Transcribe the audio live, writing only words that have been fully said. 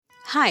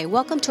Hi,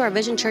 welcome to our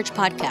Vision Church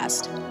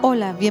podcast.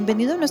 Hola,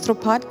 bienvenido a nuestro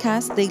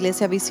podcast de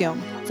Iglesia Visión.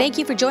 Thank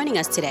you for joining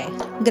us today.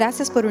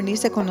 Gracias por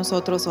unirse con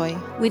nosotros hoy.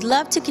 We'd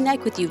love to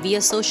connect with you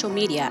via social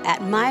media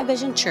at My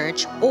Vision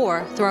Church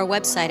or through our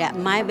website at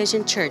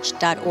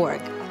myvisionchurch.org.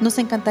 Nos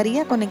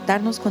encantaría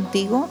conectarnos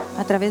contigo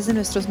a través de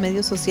nuestros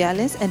medios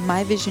sociales en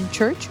My Vision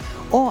Church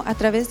o a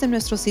través de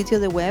nuestro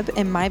sitio de web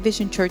en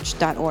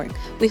myvisionchurch.org.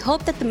 We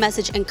hope that the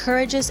message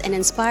encourages and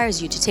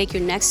inspires you to take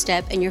your next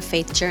step in your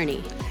faith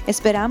journey.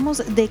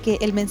 Esperamos de que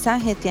el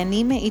mensaje te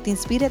anime y te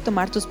inspire a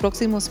tomar tus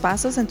próximos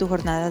pasos en tu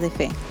jornada de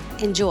fe.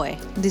 Enjoy.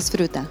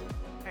 Disfruta.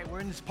 Hey, we're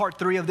in this part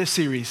 3 of this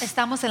series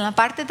Estamos en la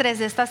parte 3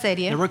 de esta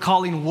serie that we're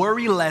calling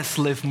Worry Less,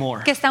 Live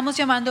More. que estamos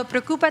llamando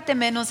Preocúpate,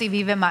 Menos y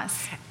Vive Más.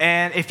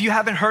 And if you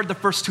haven't heard the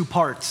first two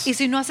parts, Y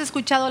si no has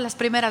escuchado las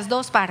primeras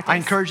dos I partes,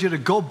 encourage you to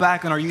go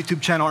back on our YouTube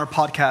channel, our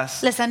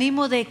podcast, les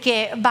animo de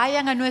que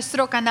vayan a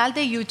nuestro canal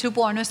de YouTube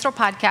o a nuestro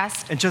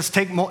podcast and just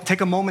take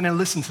a moment and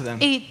listen to them.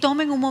 y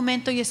tomen un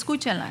momento y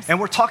escúchenlas. And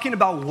we're talking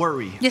about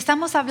worry Y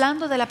estamos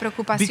hablando de la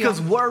preocupación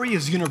because worry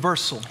is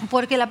universal.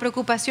 porque la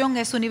preocupación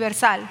es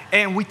universal.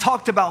 And we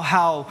talked about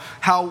how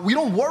we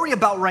don't worry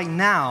about right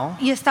now,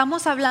 Y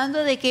estamos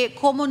hablando de que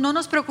como no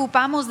nos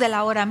preocupamos del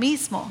ahora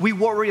mismo, we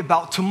worry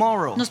about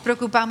tomorrow. nos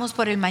preocupamos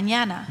por el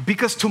mañana.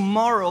 Because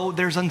tomorrow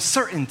there's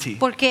uncertainty.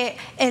 Porque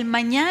el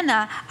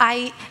mañana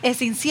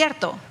es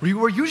incierto.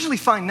 We're usually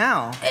fine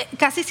now,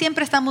 Casi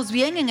siempre estamos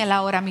bien en el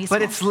ahora mismo.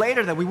 but it's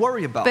later that we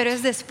worry about. Pero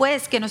es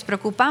después que nos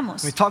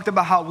preocupamos. We talked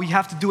about how we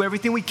have to do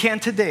everything we can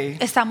today,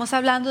 Estamos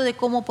hablando de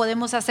cómo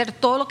podemos hacer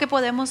todo lo que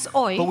podemos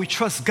hoy, but we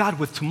trust God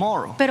with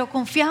tomorrow. pero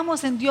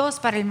confiamos en Dios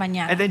para el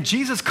mañana. And then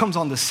Jesus comes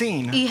on the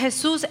scene, Y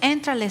Jesús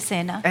entra a la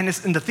escena. and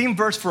the theme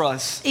verse for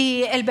us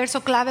Y el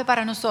verso clave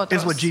para nosotros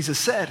is what Jesus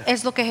said.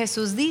 es lo que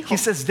Jesús dijo. He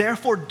says,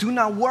 therefore, do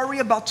not worry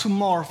about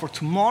tomorrow, for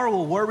tomorrow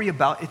will worry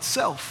about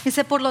itself.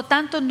 Dice, por lo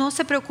tanto, no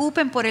se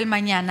preocupen por el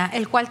mañana,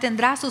 el cual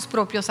tendrá sus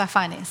propios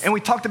afanes. And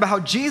we talked about how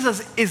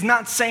Jesus is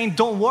not saying,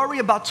 don't worry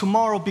about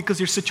tomorrow because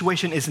your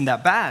situation isn't that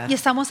Y bad.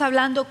 estamos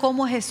hablando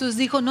como Jesús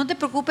dijo, no te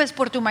preocupes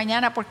por tu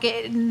mañana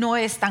porque no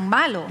es tan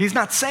malo. He's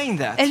not saying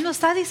that. Él no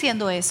está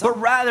diciendo eso.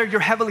 But rather,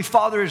 your heavenly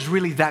Father is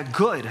really that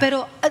good.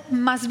 Pero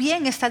más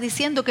bien está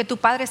diciendo que tu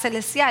Padre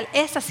Celestial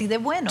es así de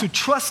bueno. To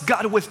trust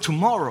God with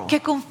tomorrow. Que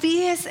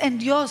confíes en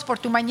Dios por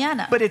tu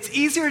mañana. But it's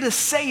easier to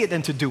say it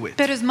than to do it.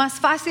 Pero es más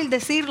fácil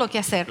decirlo que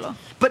hacerlo.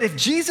 But if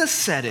Jesus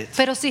said it,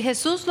 Pero si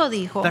Jesús lo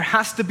dijo, there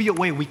has to be a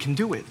way we can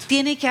do it.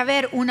 tiene que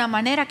haber una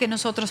manera que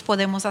nosotros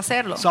podemos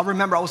hacerlo. So I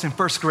remember I was in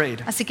first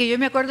grade, Así que yo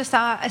me acuerdo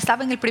estaba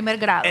en el primer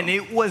grado. and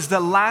it was the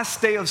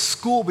last day of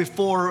school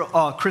before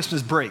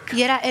Christmas break.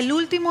 Y era el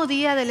último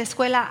día de la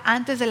escuela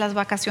antes de las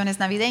vacaciones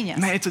navideñas.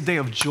 Man, it's a day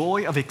of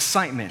joy, of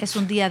excitement. Es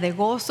un día de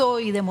gozo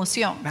y de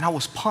emoción. Man, I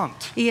was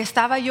pumped. Y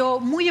estaba yo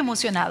muy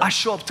emocionado. I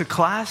show up to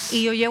class,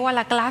 Y yo llego a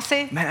la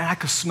clase man, and I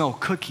could smell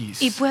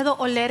cookies. y puedo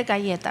oler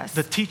galletas.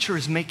 The teacher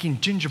is making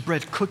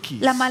gingerbread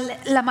cookies.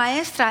 La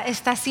maestra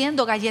está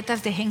haciendo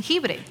galletas de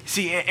jengibre.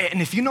 See,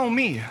 and if you know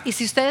me, Y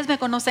si ustedes me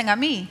conocen a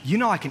mí, you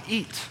know I can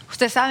eat.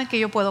 ustedes saben que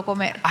yo puedo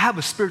comer. I have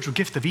a spiritual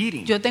gift of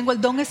eating. Yo tengo el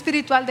don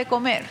espiritual de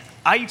comer.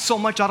 I eat so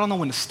much I don't know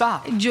when to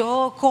stop.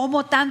 Yo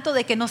como tanto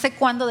de que no sé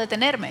cuándo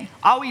detenerme.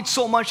 I'll eat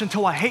so much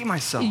until I hate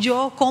myself.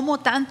 Yo como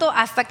tanto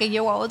hasta que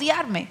llego a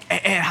odiarme.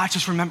 And I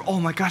just remember, oh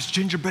my gosh,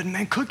 gingerbread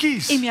man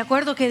cookies. Y me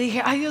acuerdo que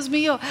dije, ay Dios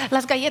mío,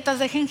 las galletas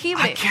de I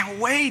jengibre. can't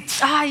wait.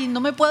 Ay, no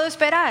me puedo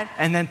esperar.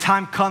 And then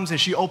time comes and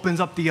she opens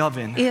up the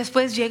oven. Y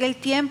después llega el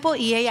tiempo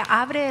y ella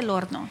abre el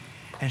horno.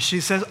 And she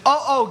says,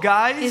 uh-oh, Y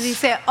guys,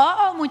 dice,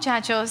 oh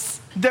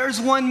muchachos, there's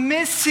one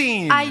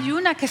missing. hay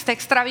una que está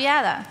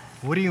extraviada.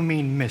 What do you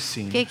mean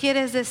missing? ¿Qué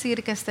quieres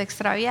decir que está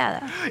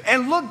extraviada?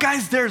 And look,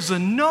 guys, there's a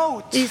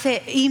note.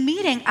 Dice, y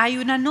miren, hay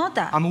una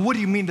nota. I mean, what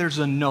do you mean there's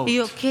a note? Y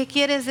yo, ¿qué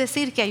quieres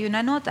decir que hay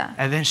una nota?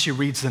 And then she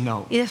reads the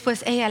note. Y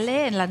después ella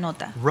lee en la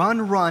nota.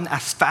 Run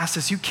as fast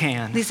as you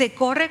can. Dice,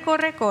 corre,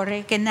 corre,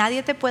 corre, que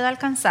nadie te pueda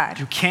alcanzar.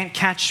 You can't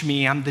catch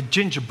me, I'm the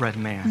gingerbread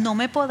man. No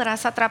me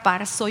podrás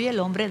atrapar, soy el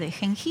hombre de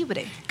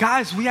jengibre.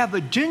 Guys, we have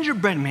a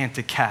gingerbread man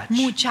to catch.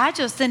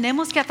 Muchachos,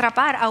 tenemos que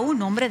atrapar a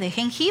un hombre de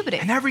jengibre.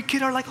 And every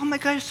kid are like, oh my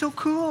God, it's so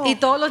cool. Y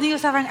todos los niños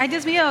estaban, ay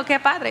Dios mío, qué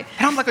padre.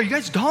 And I'm like, are you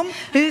guys dumb?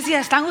 Y decía,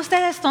 ¿están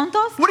ustedes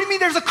tontos? What do you mean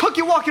there's a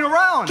cookie walking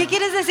around? ¿Qué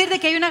quieres decir de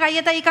que hay una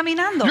galleta ahí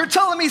caminando? You're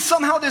telling me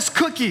somehow this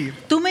cookie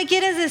Tú me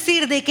quieres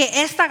decir de que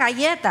esta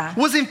galleta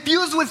was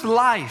infused with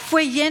life,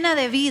 fue llena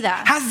de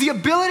vida, has the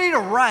ability to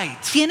write,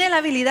 tiene la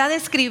habilidad de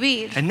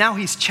escribir, and now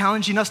he's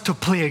challenging us to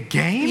play a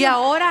game? y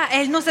ahora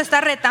él nos está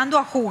retando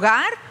a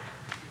jugar.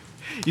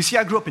 You see,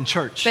 I grew up in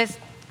church. Pues,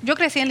 yo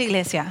crecí en la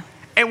iglesia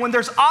And when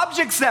there's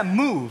objects that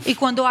move, y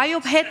cuando hay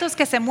objetos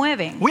que se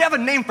mueven, we have a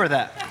name for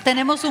that.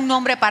 Tenemos un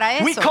nombre para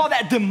We eso. call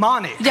that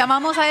demonic.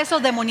 Llamamos a eso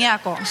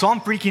demoníaco. So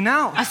I'm freaking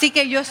out. Así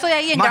que yo estoy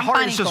ahí en My gran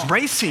heart is pánico. just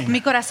racing.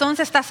 Mi corazón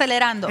se está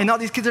acelerando. And all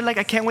these kids are like,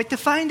 I can't wait to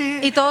find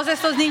it. Y todos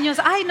estos niños,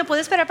 ay, no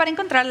puedo esperar para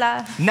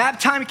encontrarla. Nap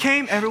time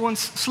came, everyone's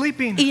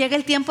sleeping. Y llega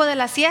el tiempo de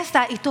la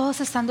siesta y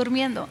todos están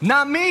durmiendo.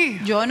 Not me.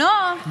 Yo no.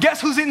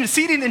 Guess who's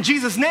interceding in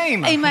Jesus'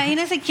 name? E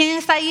imagínense quién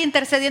está ahí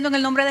intercediendo en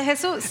el nombre de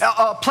Jesús.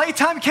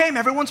 Playtime came,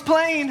 everyone's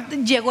playing.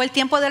 Llegó el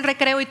tiempo del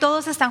recreo y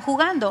todos están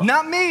jugando.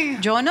 Not me.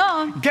 Yo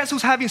no. Guess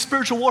who's having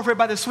spiritual warfare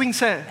by the swing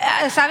set?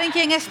 ¿Saben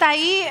quién está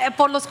ahí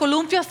por los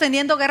columpios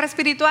teniendo guerra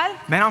espiritual?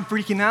 Man, I'm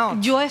freaking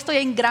out. Yo estoy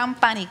en gran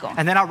pánico.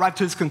 And then I arrive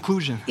to this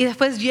conclusion. Y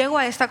después llego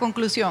a esta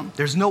conclusión.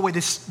 There's no way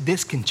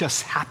this can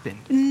just happen.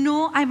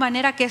 No hay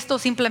manera que esto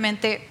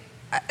simplemente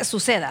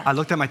suceda. I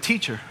looked at my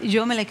teacher.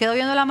 Yo me le quedo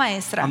viendo a la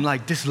maestra. I'm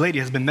like, this lady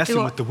has been messing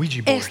Digo, with the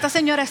Ouija board. esta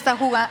señora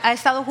ha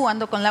estado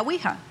jugando con la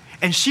Ouija.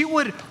 And she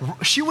would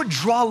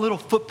draw little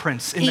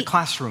footprints in the Y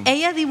classroom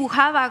ella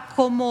dibujaba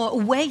como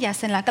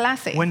huellas en la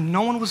clase when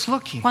no one was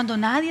looking cuando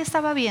nadie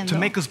estaba viendo to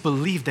make us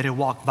believe that it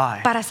walked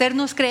by. para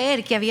hacernos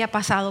creer que había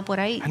pasado por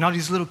ahí. And all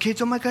these little kids,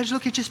 oh my gosh,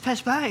 look, it just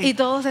passed by. Y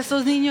todos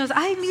estos niños,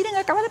 ay, miren,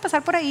 acaba de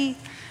pasar por ahí.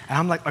 And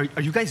I'm like,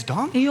 are you guys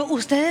dumb? Y yo,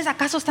 ¿ustedes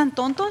acaso están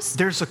tontos?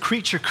 There's a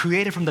creature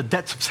created from the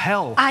depths of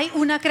hell, Hay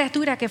una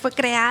criatura que fue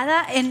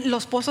creada en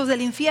los pozos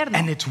del infierno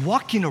and it's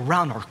walking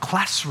around our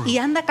classroom. y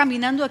anda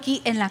caminando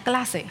aquí en la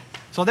clase.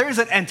 So there is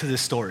an end to this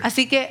story.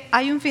 Así que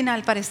hay un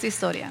final para esta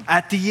historia.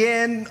 At the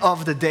end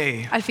of the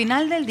day, Al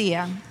final del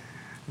día,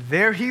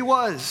 there he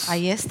was.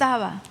 ahí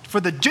estaba.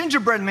 For the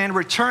gingerbread man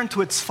returned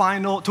to its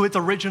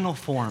original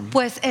form.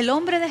 Pues el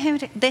hombre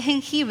de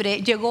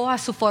jengibre llegó a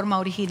su forma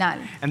original.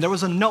 And there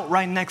was a note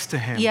right next to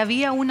Y him.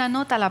 había una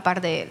nota a la par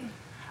de él.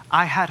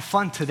 I had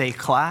fun today,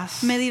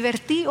 class. Me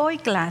divertí hoy,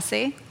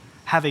 clase.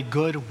 Have a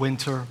good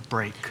winter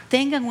break.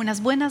 Tengan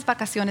unas buenas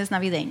vacaciones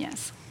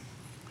navideñas.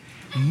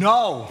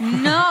 No.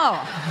 No,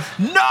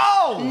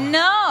 No.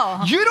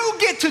 no. You don't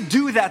get to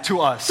do that to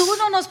us. Tú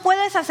no nos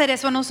puedes hacer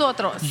eso a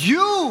nosotros.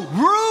 You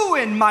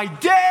ruined my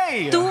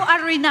day. Tú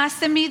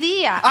arruinaste mi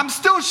día. I'm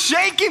still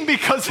shaking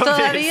because of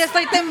Todavía this.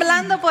 estoy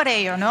temblando por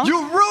ello, ¿no? You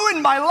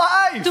ruined my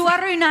life. Tú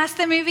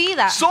arruinaste mi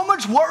vida. So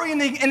much worry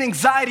and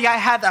anxiety I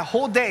had that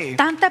whole day.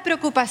 Tanta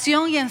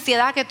preocupación y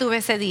ansiedad que tuve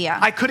ese día.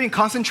 I couldn't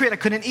concentrate. I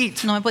couldn't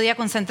eat. No me podía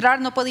concentrar,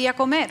 no podía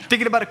comer.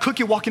 Thinking about a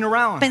cookie walking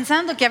around.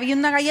 Pensando que había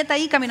una galleta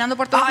ahí caminando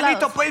por todos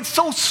lados. But it's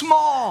so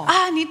small.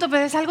 Nito,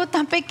 pero es algo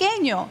tan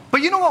pequeño.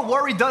 But you know what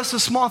worry does to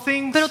small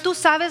things? Pero tú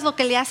sabes lo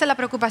que le hace la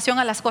preocupación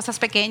a las cosas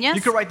pequeñas.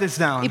 You can write this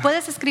down. Y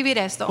puedes escribir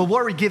esto. But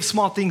worry gives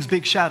small things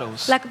big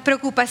shadows. La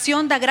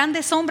preocupación da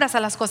grandes sombras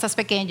a las cosas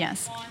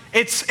pequeñas.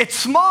 It's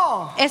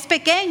small, Es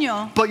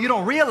pequeño, but you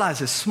don't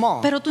realize it's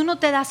small pero tú no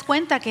te das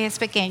cuenta que es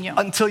pequeño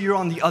until you're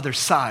on the other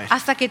side.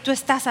 hasta que tú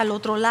estás al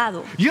otro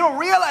lado. You don't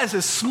realize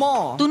it's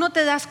small Tú no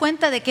te das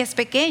cuenta de que es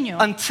pequeño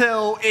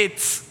until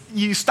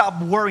you stop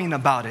worrying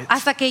about it.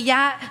 hasta que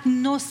ya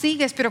no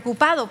sigues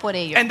preocupado por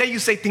ello. And then you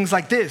say things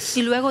like this.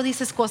 Y luego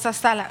dices cosas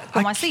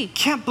como I así.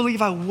 can't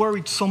believe I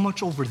worried so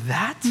much over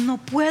that. No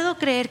puedo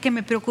creer que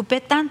me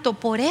preocupé tanto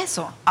por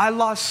eso. I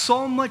lost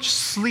so much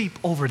sleep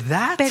over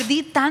that.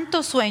 Perdí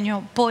tanto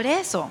sueño por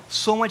eso.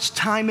 So much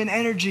time and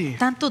energy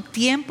Tanto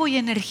tiempo y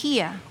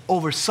energía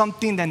over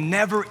something that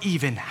never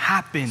even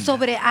happened.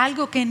 sobre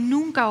algo que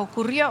nunca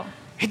ocurrió.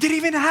 It didn't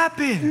even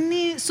happen.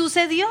 Ni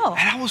sucedió.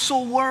 And I was so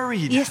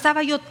worried. Y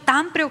estaba yo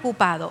tan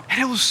preocupado. And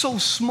it was so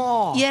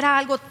small. Y era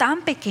algo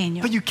tan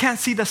pequeño. But you can't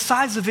see the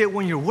size of it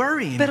when you're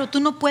worrying. Pero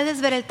tú no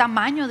puedes ver el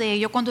tamaño de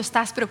ello cuando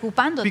estás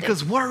preocupándote.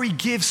 Because worry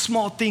gives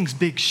small things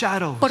big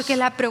shadows. Porque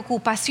la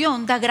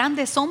preocupación da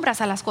grandes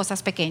sombras a las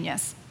cosas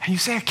pequeñas. And you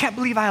say, I can't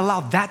believe I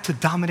allowed that to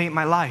dominate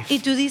my life. Y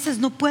tú dices,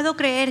 no puedo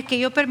creer que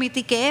yo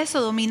permití que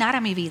eso dominara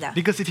mi vida.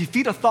 Because if you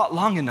feed a thought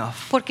long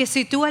enough, Porque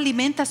si tú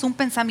alimentas un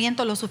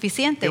pensamiento lo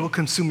suficiente, it will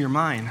consume your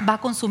mind. va a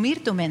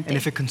consumir tu And mente.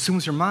 if it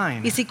consumes your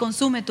mind, Y si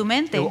consume tu it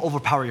mente, will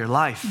overpower your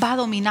life. va a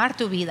dominar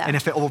tu vida. And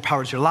if it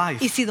overpowers your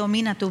life, Y si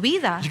domina tu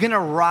vida, you're going to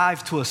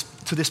arrive to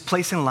this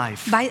place in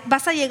life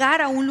vas a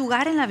llegar a un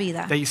lugar en la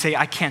vida that you say,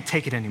 I can't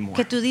take it anymore.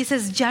 que tú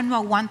dices, ya no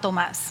aguanto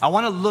más. I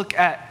want to look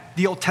at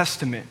the Old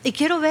Testament. Y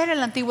quiero ver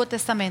el Antiguo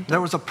Testamento. There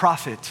was a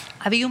prophet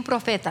Había un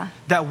profeta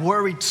that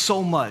worried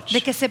so much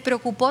de que se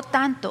preocupó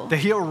tanto that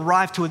he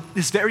arrived to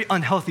this very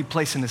unhealthy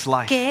place in his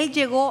life. que él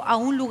llegó a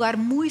un lugar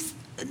muy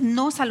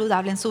no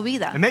saludable en su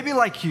vida. And maybe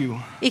like you,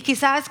 Y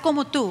quizás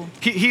como tú,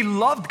 he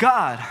loved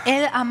God.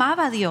 él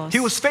amaba a Dios He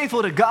was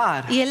faithful to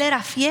God, y él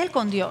era fiel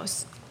con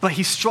Dios. but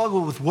he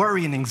struggled with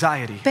worry and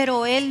anxiety.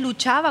 Pero él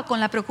luchaba con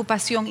la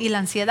preocupación y la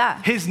ansiedad.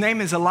 His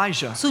name is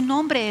Elijah. Su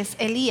nombre es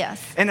Elías.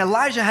 And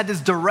Elijah had this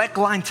direct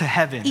line to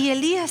heaven. Y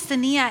Elías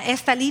tenía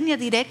esta línea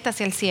directa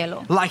hacia el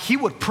cielo. Like he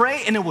would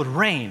pray and it would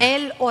rain.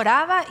 Él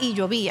oraba y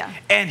llovía.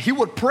 And he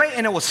would pray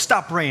and it would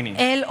stop raining.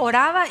 Él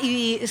oraba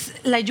y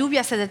la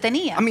lluvia se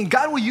detenía. I mean,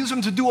 God would use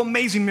him to do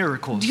amazing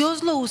miracles.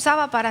 Dios lo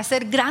usaba para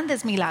hacer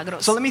grandes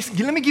milagros. So let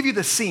me give you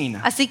the scene.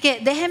 Así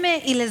que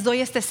déjeme y les doy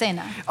esta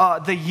escena.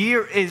 The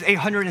year is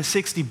 800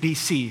 860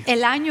 BC.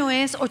 El año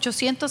es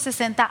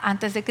 860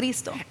 antes de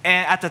Cristo.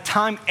 And at the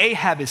time,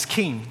 Ahab is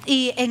king.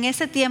 Y en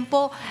ese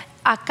tiempo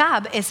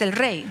Acab es el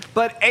rey.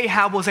 But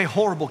Ahab was a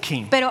horrible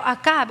king. Pero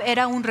Acab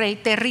era un rey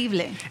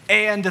terrible.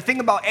 And the thing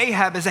about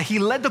Ahab is that he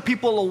led the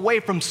people away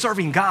from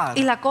serving God.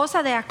 Y la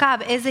cosa de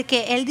Acab es de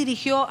que él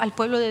dirigió al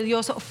pueblo de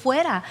Dios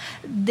fuera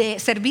de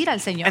servir al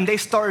Señor. And they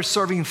started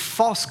serving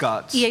false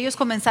gods. Y ellos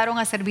comenzaron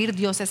a servir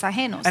dioses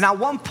ajenos. And at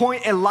one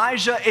point,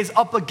 Elijah is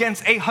up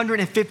against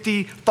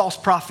 850 false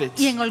prophets.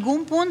 Y en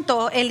algún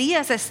punto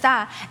Elías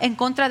está en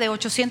contra de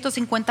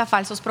 850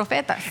 falsos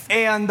profetas.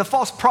 And the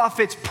false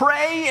prophets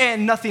pray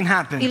and nothing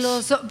happens. Y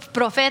los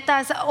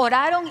profetas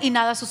oraron y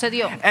nada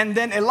sucedió. And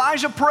then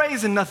Elijah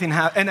prays and nothing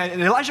happens.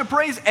 And Elijah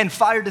prays and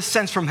fire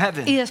descends from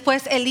heaven. Y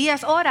después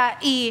Elías ora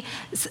y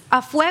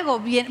a fuego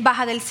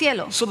baja del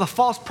cielo. So the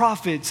false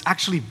prophets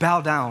actually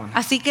bow down.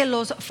 Así que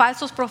los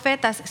falsos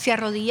profetas se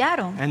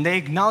arrodillaron And they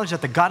acknowledge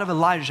that the God of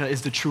Elijah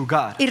is the true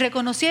God. y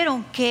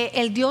reconocieron que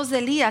el Dios de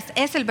Elías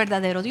es el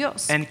verdadero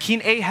Dios. And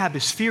King Ahab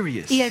is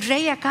furious. Y el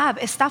rey Acab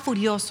está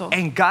furioso.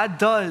 And God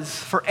does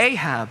for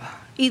Ahab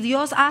Y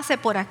Dios hace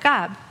por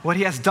Acab what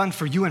he has done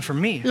for you and for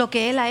me. lo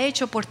que él ha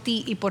hecho por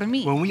ti y por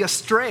mí. When we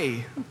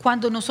astray,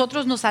 Cuando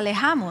nosotros nos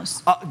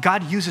alejamos,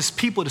 God uses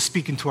people to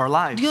speak into our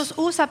lives. Dios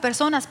usa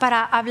personas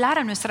para hablar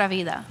a nuestra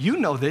vida. You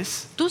know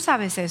this. Tú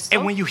sabes esto.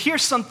 And when you hear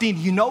something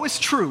you know is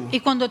true,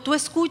 Y cuando tú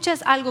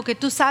escuchas algo que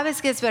tú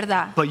sabes que es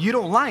verdad, but you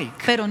don't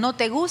like, pero no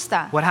te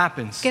gusta, what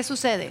happens? ¿qué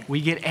sucede?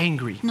 We get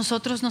angry.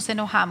 Nosotros nos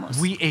enojamos.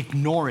 We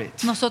ignore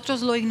it.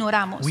 Nosotros lo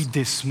ignoramos. We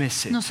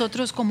dismiss it.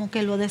 Nosotros como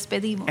que lo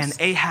despedimos. And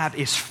Ahab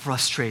is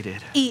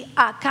frustrated. Y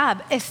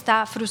Acab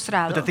está But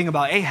frustrado. the thing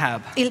about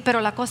Ahab,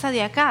 Pero la cosa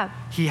de Acab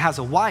he has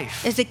a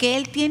wife, es de que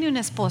él tiene una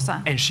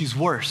esposa and she's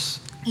worse.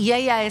 y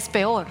ella es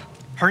peor.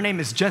 Her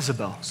name is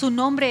Jezebel. Su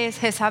nombre es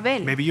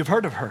Jezabel. Maybe you've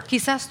heard of her.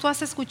 Quizás tú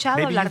has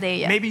escuchado hablar de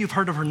ella. Maybe you've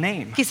heard of her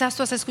name. Quizás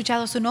tú has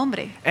escuchado su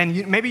nombre.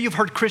 And maybe you've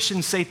heard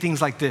Christians say things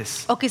like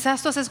this. O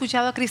quizás tú has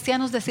escuchado a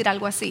cristianos decir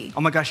algo así.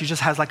 Oh my gosh, she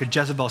just has like a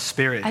Jezebel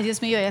spirit. Ay,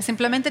 Dios mío, ella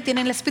simplemente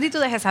tiene el espíritu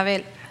de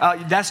Jezabel.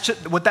 That's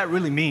just, what that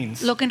really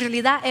means. Lo que en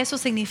realidad eso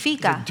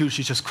significa Dude,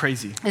 she's just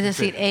crazy. es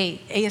decir, hey,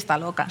 ella está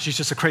loca. She's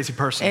just a crazy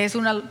person. Es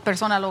una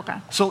persona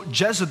loca. So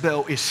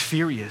Jezebel is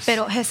furious.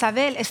 Pero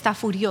Jezabel está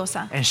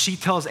furiosa. And she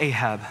tells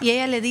Ahab, Y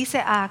ella le dice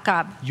a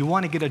Acab, you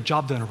want to get a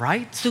job done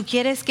right? ¿tú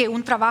quieres que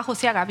un trabajo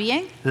se haga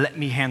bien? Let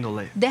me handle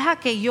it. Deja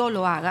que yo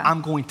lo haga.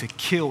 I'm going to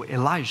kill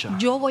Elijah.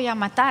 Yo voy a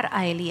matar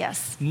a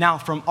Elías. Now,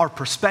 from our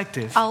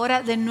perspective,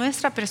 Ahora, de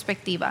nuestra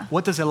perspectiva,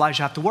 what does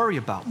Elijah have to worry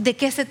about? ¿de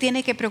qué se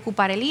tiene que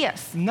preocupar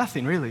Elías?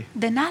 Nothing really.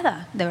 De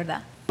nada, de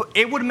verdad. But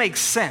it would make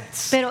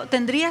sense Pero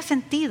tendría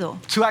sentido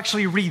to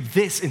actually read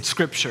this in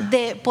scripture.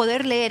 de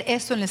poder leer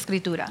esto en la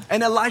escritura.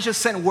 And Elijah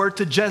sent word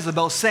to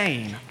Jezebel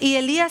saying, Y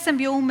Elías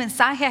envió un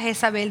mensaje a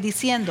Jezabel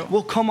diciendo,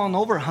 well, come on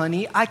over,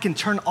 honey. I can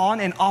turn on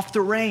and off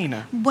the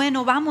rain.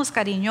 bueno, vamos,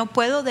 cariño,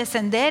 puedo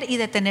descender y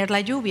detener la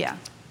lluvia.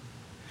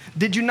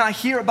 Did you not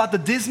hear about the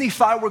Disney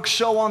fireworks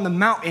show on the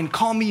mountain?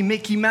 Call me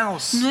Mickey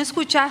Mouse. ¿No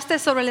escuchaste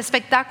sobre el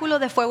espectáculo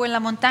de fuego en la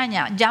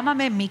montaña?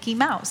 Llámame Mickey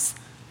Mouse.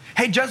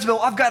 Hey, Jezebel,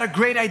 I've got a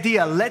great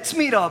idea. Let's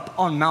meet up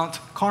on Mount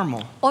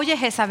Carmel. Oye,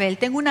 Jezabel,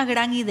 tengo una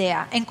gran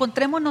idea.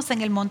 Encontrémonos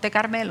en el Monte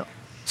Carmelo.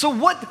 So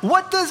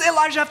what does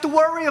Elijah have to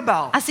worry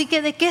about? Así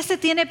que, ¿de qué se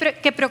tiene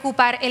que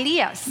preocupar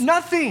Elías?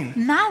 Nothing.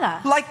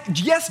 Nada. Like,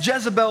 yes,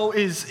 Jezebel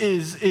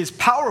is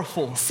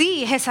powerful,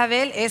 Sí,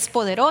 Jezabel es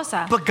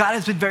poderosa, but God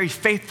has been very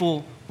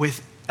faithful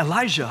with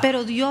Elijah.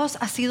 pero Dios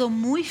ha sido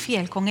muy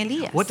fiel con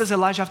Elías. What does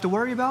Elijah have to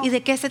worry about? ¿Y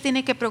de qué se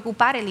tiene que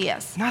preocupar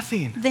Elías?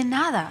 Nothing. De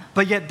nada.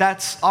 But yet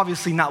that's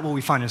obviously not what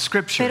we find in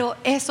scripture. Pero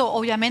eso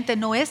obviamente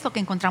no es lo que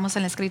encontramos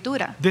en la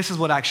escritura. This is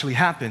what actually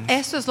happened.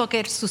 Eso es lo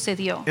que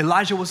sucedió.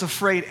 Elijah was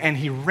afraid and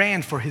he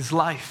ran for his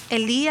life.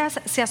 Elías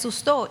se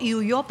asustó y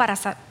huyó para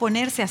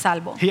ponerse a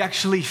salvo. He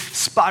actually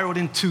spiraled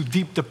into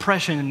deep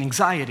depression and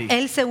anxiety.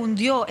 Él se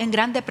hundió en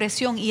gran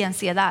depresión y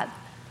ansiedad.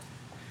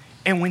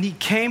 And when he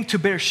came to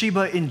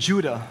Beersheba in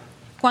Judah,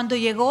 Cuando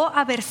llegó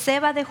a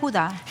Berseba de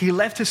Judá, he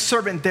left his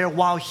servant there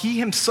while he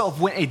himself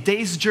went a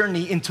day's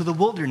journey into the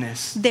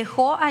wilderness.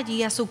 dejó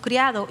allí a su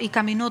criado y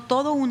caminó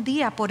todo un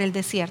día por el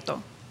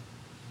desierto.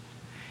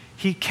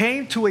 He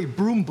came to a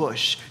broom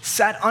bush,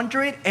 sat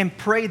under it, and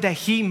prayed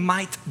that he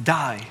might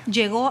die.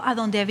 Llegó a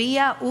donde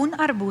había un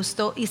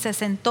arbusto y se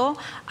sentó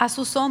a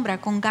su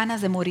sombra con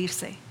ganas de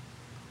morirse.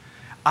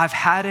 I've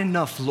had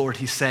enough, Lord,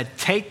 he said.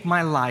 Take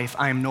my life.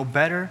 I am no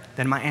better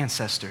than my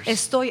ancestors.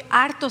 Estoy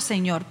harto,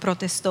 Señor,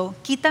 protestó.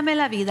 Quítame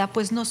la vida,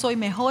 pues no soy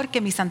mejor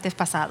que mis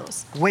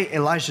antepasados. Wait,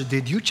 Elijah,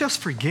 did you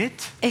just forget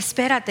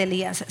Espérate,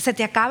 Elías, ¿se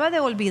te acaba de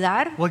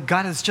olvidar what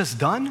God has just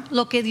done?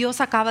 lo que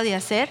Dios acaba de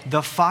hacer?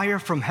 The fire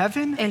from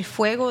heaven? ¿El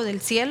fuego del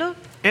cielo?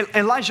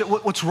 Elijah,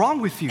 what's wrong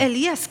with you?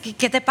 Elías,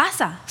 ¿qué te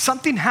pasa?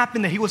 Something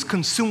happened that he was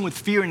consumed with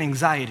fear and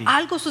anxiety.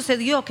 Algo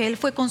sucedió que él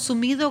fue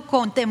consumido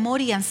con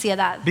temor y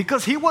ansiedad.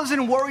 Because he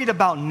wasn't worried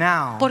about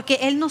now. Porque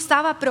él no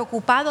estaba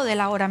preocupado del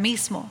ahora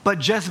mismo. But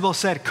Jezebel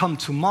said, come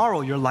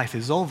tomorrow, your life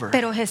is over.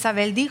 Pero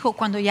Jezabel dijo,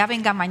 cuando ya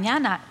venga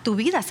mañana, tu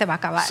vida se va a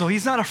acabar. So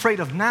he's not afraid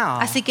of now.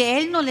 Así que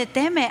él no le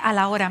teme al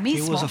ahora He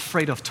mismo, was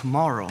afraid of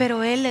tomorrow.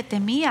 pero él le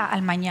temía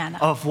al mañana,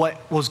 Of what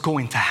was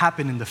going to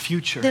happen in the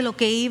future. de lo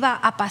que iba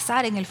a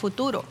pasar en el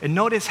futuro. And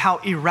notice how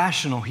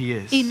irrational he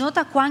is. Y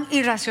nota cuán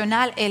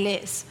irracional él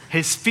es.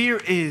 His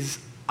fear is,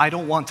 I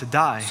don't want to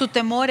die. Su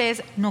temor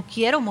es, no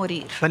quiero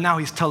morir. But now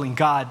he's telling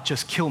God,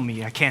 just kill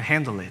me. I can't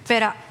handle it.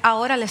 Pero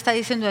ahora le está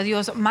diciendo a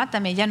Dios,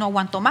 mátame, ya no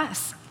aguanto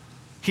más.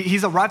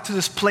 He's arrived to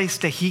this place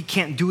that he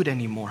can't do it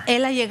anymore.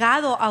 Él ha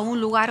llegado a un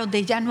lugar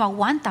donde ya no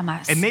aguanta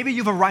más. And maybe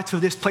you've arrived to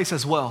this place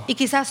as well. Y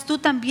quizás tú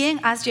también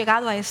has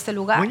llegado a este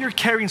lugar. When you're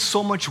carrying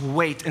so much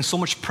weight and so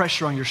much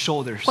pressure on your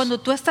shoulders, Cuando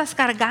tú estás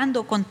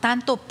cargando con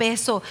tanto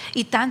peso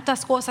y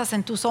tantas cosas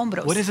en tus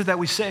hombros, what is it that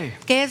we say?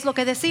 ¿qué es lo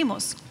que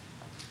decimos?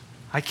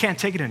 I can't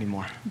take it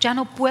anymore. Ya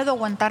no puedo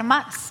aguantar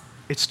más.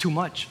 It's too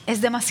much.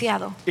 Es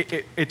demasiado.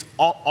 It's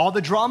all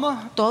the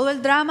drama, Todo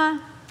el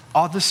drama,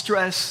 all the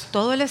stress,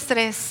 todo el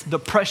estrés, the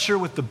pressure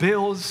with the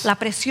bills. la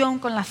presión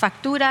con las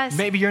facturas.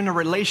 Maybe you're in a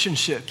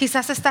relationship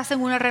Quizás estás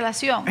en una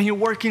relación and you're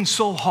working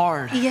so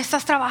hard, y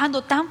estás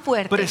trabajando tan but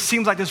fuerte, it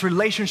seems like this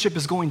relationship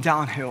is going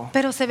downhill.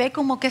 pero se ve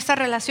como que esta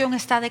relación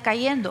está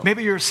decayendo.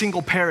 Maybe you're a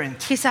single parent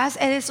Quizás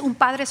eres un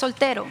padre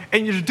soltero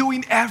and you're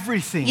doing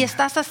everything y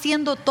estás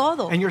haciendo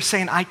todo and you're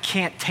saying, I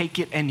can't take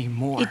it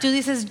anymore. y tú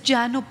dices,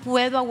 ya no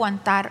puedo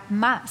aguantar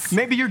más.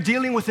 Maybe you're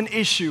dealing with an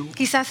issue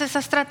Quizás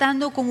estás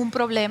tratando con un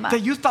problema that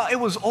you thought it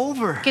was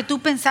over. que tú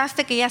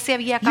pensaste que ya se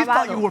había You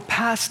thought you acabado. were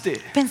past it.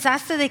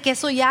 Pensaste de que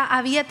eso ya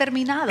había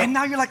terminado. And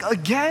now you're like,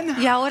 again?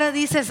 Y ahora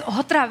dices,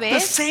 ¿otra The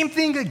vez? same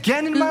thing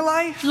again in my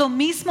life? ¿Lo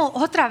mismo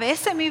otra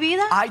vez en mi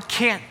vida? I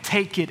can't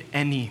take it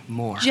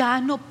anymore.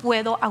 Ya no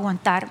puedo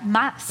aguantar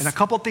más. And a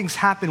couple things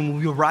happen when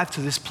we arrive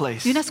to this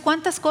place. Y unas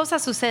cuantas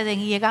cosas suceden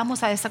y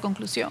llegamos a esa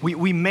conclusión.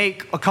 We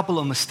make a couple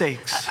of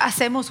mistakes.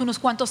 Hacemos unos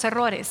cuantos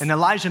errores. And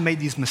Elijah made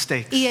these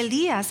mistakes. Y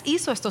Elías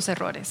hizo estos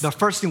errores. The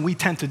first thing we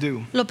tend to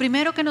do, Lo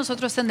primero que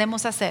nosotros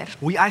tendemos a hacer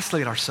we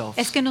isolate ourselves.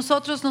 es que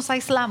nosotros nos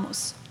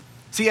aislamos.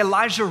 See,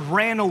 Elijah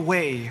ran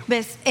away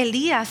 ¿Ves?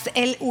 Elías,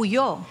 él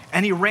huyó.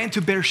 and he ran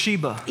to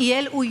Beersheba, Y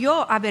él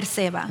huyó a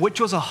Berseba, which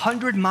was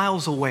 100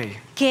 miles away.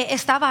 que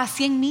estaba a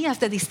 100 millas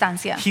de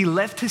distancia. He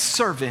left his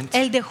servant,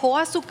 Él dejó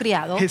a su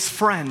criado, his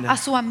friend. a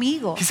su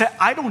amigo, He said,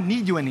 I don't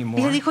need you y le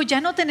anymore. dijo,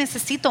 ya no te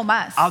necesito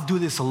más. I'll do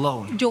this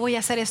alone. Yo voy a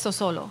hacer esto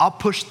solo. I'll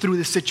push through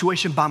this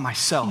situation by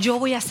myself. Yo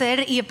voy a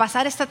hacer y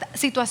pasar esta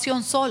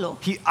situación solo.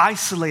 He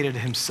isolated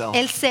himself.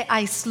 Él se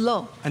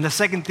aisló. And the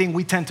second thing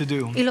we tend to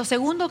do, Y lo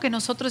segundo que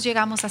nosotros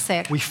llegamos a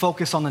hacer, we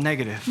focus on the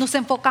negative. nos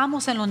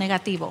enfocamos en lo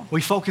negativo.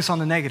 We focus on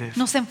the negative.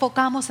 Nos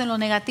enfocamos en lo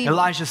negativo.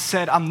 Elijah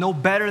said, I'm no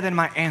better than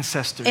my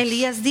ancestors.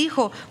 Elías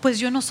dijo, pues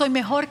yo no soy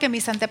mejor que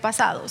mis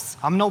antepasados.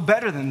 I'm no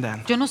better than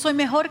them. Yo no soy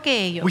mejor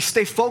que ellos. We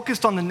stay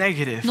focused on the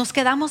negative. Nos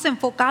quedamos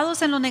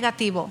enfocados en lo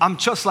negativo. I'm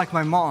just like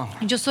my mom.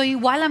 Yo soy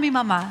igual a mi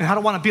mamá. And I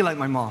don't want to be like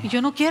my mom. Y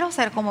yo no quiero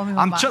ser como mi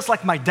I'm mamá. just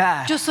like my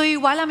dad. Yo soy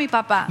igual a mi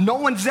papá. No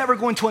one's ever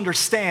going to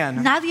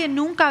understand. Nadie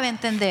nunca va a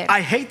entender.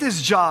 I hate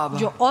this job.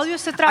 Yo odio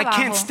este I trabajo.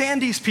 can't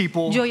stand these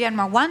people. Yo ya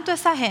no aguanto a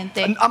esa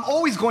gente. And I'm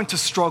always going to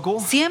struggle.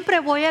 Siempre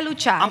voy a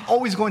luchar. I'm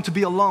always going to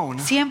be alone.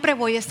 Siempre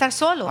voy a estar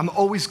solo. I'm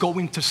always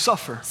going to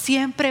suffer.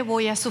 Siempre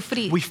voy a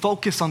sufrir. We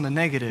focus on the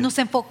negative. Nos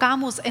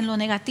enfocamos en lo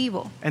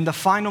negativo. And the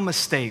final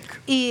mistake,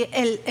 Y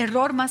el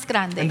error más and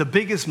grande, the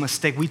biggest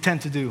mistake we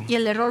tend to do, y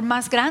el error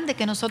más grande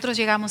que nosotros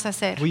llegamos a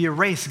hacer, we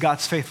erase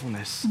God's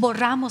faithfulness.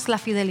 borramos la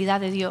fidelidad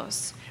de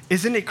Dios.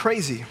 Isn't it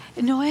crazy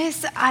No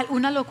es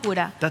una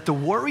locura that the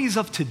worries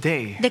of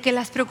today de que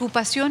las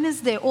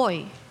preocupaciones de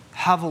hoy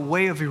have a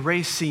way of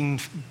erasing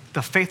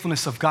the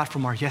faithfulness of God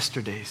from our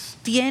yesterdays?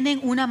 tienen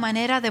una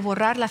manera de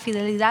borrar la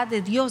fidelidad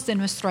de Dios de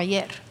nuestro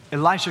ayer.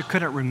 Elijah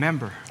couldn't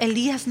remember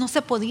Elías no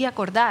se podía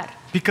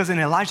acordar because in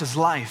Elijah's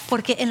life,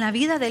 porque en la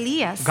vida de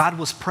Elías God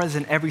was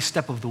present every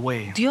step of the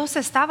way. Dios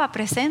estaba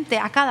presente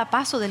a cada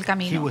paso del He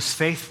camino. was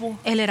faithful.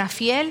 Él era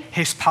fiel,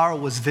 His power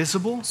was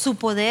visible. su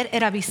poder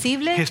era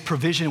visible, His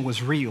provision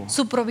was real.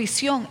 su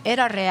provisión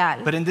era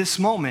real. But in this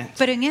moment,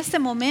 Pero en este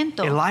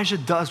momento Elijah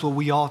does what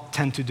we all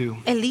tend to do.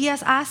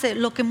 Elías hace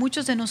lo que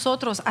muchos de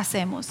nosotros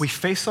hacemos. We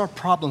face our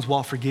problems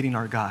while forgetting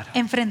our God.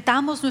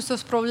 Enfrentamos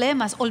nuestros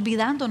problemas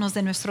olvidándonos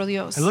de nuestro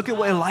Dios. And look at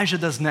what Elijah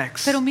does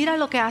next. Pero mira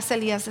lo que hace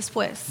Elías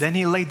después. Then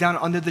he lay down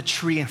under the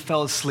tree and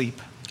fell asleep.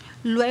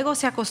 Luego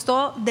se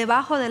acostó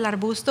debajo del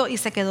arbusto y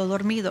se quedó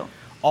dormido.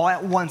 All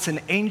at once, an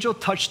angel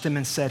touched him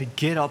and said,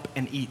 "Get up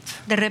and eat."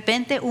 De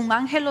repente un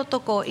ángel lo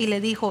tocó y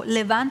le dijo,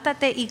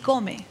 levántate y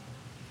come.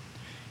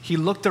 He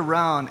looked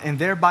around, and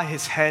there by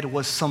his head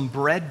was some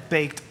bread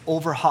baked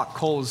over hot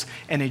coals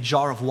and a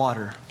jar of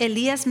water.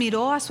 Elías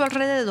miró a su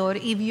alrededor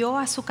y vio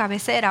a su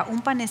cabecera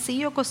un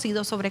panecillo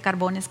cocido sobre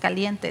carbones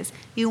calientes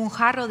y un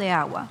jarro de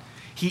agua.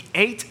 He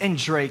ate and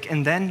drank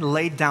and then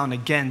laid down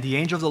again. The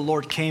angel of the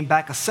Lord came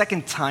back a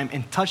second time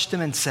and touched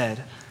him and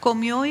said,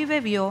 Comió y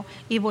bebió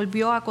y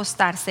volvió a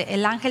acostarse.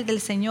 El ángel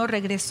del Señor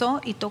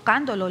regresó y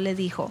tocándolo le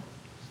dijo,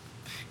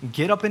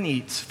 Get up and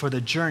eat, for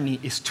the journey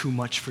is too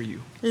much for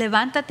you.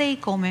 levántate y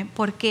come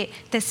porque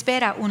te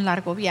espera un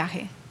largo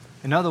viaje.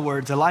 In other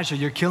words, Elijah,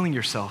 you're killing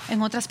yourself.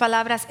 En otras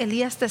palabras,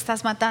 Elías, te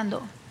estás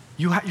matando.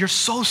 You're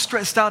so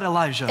stressed out,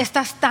 Elijah.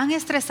 Estás tan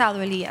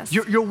estresado, Elías.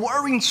 You're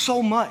worrying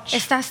so much.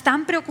 Estás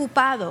tan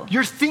preocupado.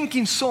 You're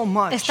thinking so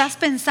much. Estás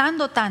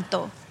pensando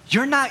tanto.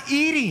 You're not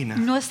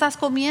eating. No estás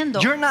comiendo.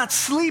 You're not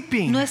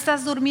sleeping. No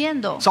estás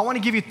durmiendo. So I want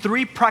to give you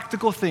 3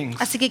 practical things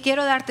Así que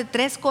quiero darte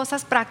 3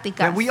 cosas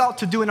prácticas that we ought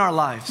to do in our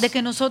lives de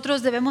que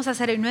nosotros debemos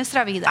hacer en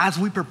nuestra vida as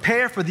we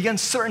prepare for the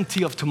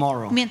uncertainty of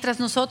tomorrow. mientras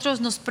nosotros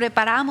nos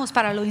preparamos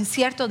para lo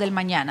incierto del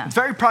mañana. It's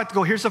very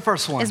practical. Here's the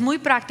first one. Es muy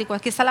práctico.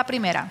 Aquí está la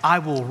primera. I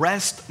will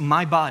rest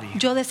my body.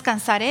 Yo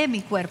descansaré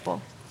mi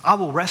cuerpo. I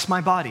will rest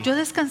my body. Yo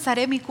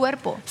descansaré mi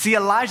cuerpo. See,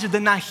 Elijah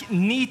did not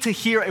need to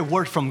hear a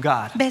word from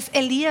God. ¿Ves?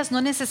 Elías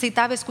no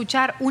necesitaba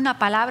escuchar una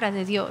palabra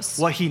de Dios.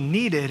 What he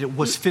needed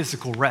was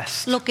physical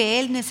rest. Lo que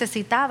él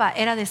necesitaba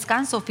era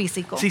descanso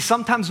físico. See,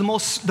 sometimes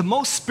the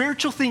most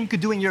spiritual thing you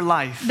could do in your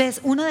life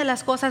 ¿Ves? Una de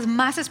las cosas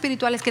más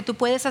espirituales que tú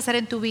puedes hacer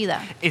en tu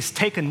vida is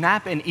take a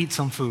nap and eat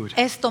some food.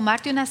 es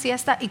tomarte una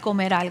siesta y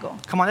comer algo.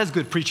 Come on, that's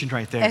good preaching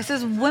right there. Esa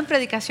es buena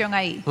predicación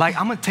ahí. Like,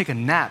 I'm going to take a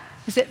nap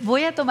Dice,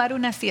 voy a tomar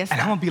una and I'm siesta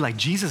going to be like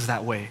Jesus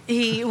that way.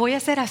 y voy a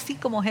ser así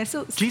como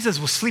Jesús. Jesus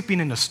was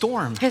sleeping in the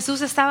storm.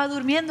 Jesús estaba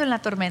durmiendo en la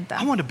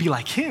tormenta. I want to be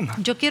like him.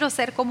 Yo quiero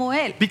ser como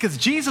él. Because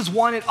Jesus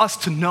wanted us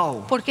to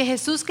know. Porque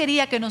Jesús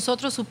quería que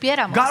nosotros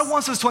supiéramos. God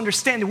wants us to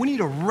understand that we need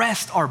to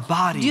rest our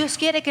body. Dios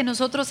quiere que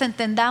nosotros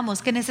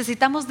entendamos que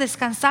necesitamos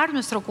descansar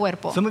nuestro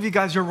cuerpo. Some of you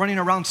guys, you're running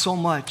around so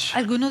much.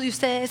 Algunos de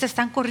ustedes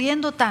están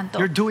corriendo tanto,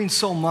 You're doing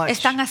so much.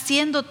 están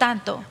haciendo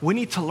tanto. We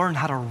need to learn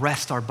how to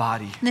rest our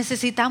body.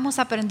 Necesitamos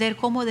aprender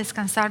cómo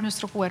descansar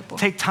nuestro cuerpo.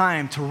 Take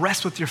time to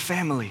rest with your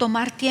family.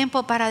 Tomar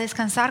tiempo para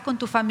descansar con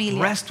tu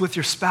familia. Rest with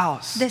your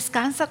spouse.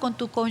 Descansa con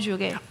tu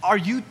cónyuge. Are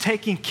you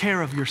taking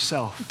care of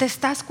yourself? Te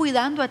estás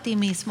cuidando a ti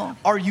mismo.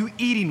 Are you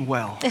eating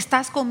well?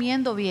 Estás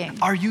comiendo bien.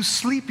 Are you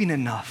sleeping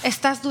enough?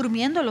 Estás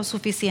durmiendo lo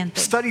suficiente.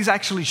 Studies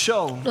actually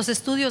show Los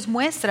estudios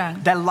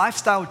muestran that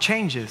lifestyle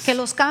changes, que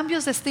los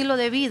cambios de estilo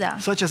de vida,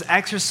 such as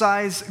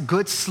exercise,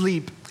 good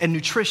sleep, and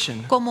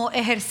nutrition, como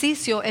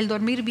ejercicio, el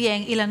dormir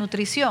bien y la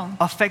nutrición,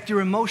 affect your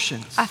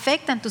emotions.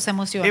 afectan tus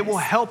emociones It will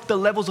help the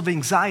levels of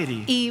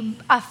anxiety, y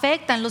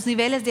afectan los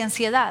niveles de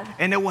ansiedad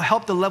and it will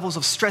help the levels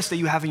of stress that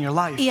you have in your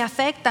life. y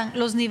afectan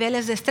los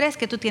niveles de estrés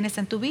que tú tienes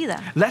en tu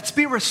vida. Let's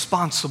be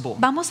responsible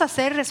Vamos a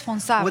ser with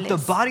responsables the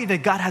body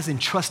that God has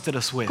entrusted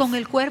us with. con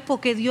el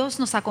cuerpo que Dios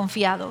nos ha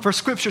confiado. For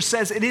Scripture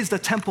says it is the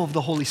temple of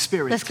the Holy La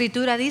Spirit.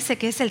 Escritura dice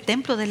que es el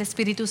templo del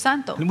Espíritu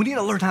Santo And we need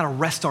to learn how to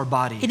rest our y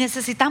body.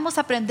 necesitamos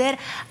aprender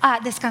a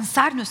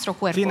descansar nuestro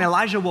cuerpo. See, and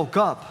Elijah woke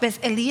up Pues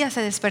Elías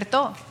se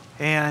despertó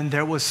and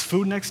there was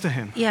food next to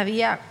him, y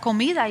había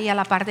comida ahí a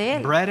la par de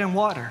él, bread and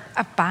water,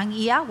 pan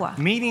y agua.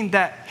 meaning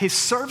that his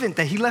servant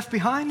that he left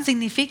behind,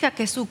 Significa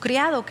que su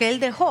criado que él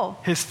dejó,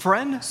 his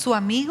friend su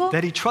amigo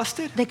that he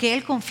trusted, de que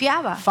él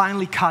confiaba,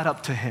 finally caught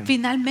up to him.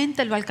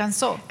 finalmente lo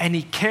alcanzó. And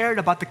he cared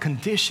about the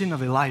condition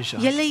of Elijah.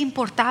 Y él le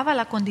importaba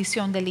la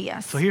condición de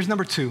Elías. So here's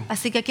number 2.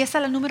 Así que aquí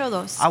está la número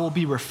 2. I will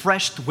be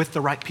refreshed with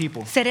the right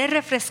people, Seré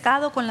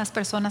refrescado con las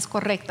personas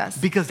correctas,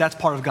 because that's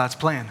part of God's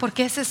plan.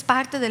 porque ese es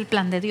parte del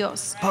plan de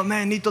Dios. But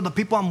man, Nito, the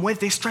people I'm with,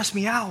 they stress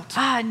me out.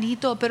 Ah,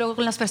 Nito, pero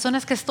con las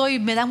personas que estoy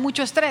me dan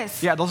mucho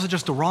estrés. Yeah, those are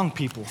just the wrong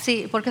people.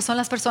 Sí, porque son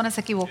las personas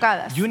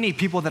equivocadas. You need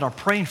people that are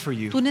praying for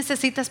you. Tú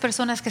necesitas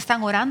personas que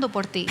están orando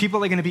por ti. People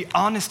that are going to be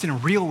honest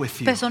and real with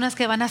you. Personas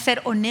que van a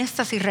ser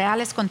honestas y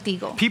reales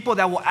contigo. People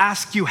that will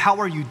ask you,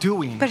 how are you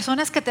doing?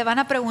 Personas que te van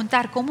a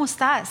preguntar, ¿cómo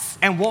estás?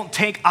 And won't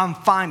take, I'm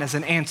fine as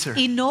an answer.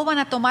 Y no van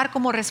a tomar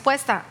como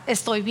respuesta,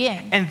 estoy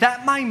bien. And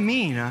that might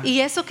mean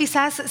Y eso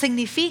quizás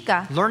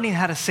significa learning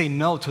how to say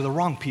no to the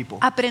wrong people.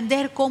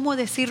 aprender cómo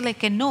decirle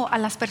que no a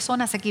las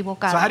personas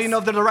equivocadas. So how do you know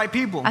if they're the right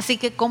people? Así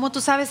que, ¿cómo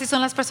tú sabes si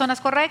son las personas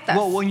correctas?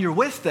 Well, when you're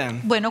with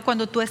them, Bueno,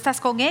 cuando tú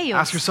estás con ellos,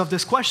 ask yourself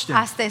this question.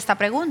 hazte esta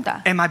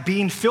pregunta. Am I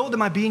being filled?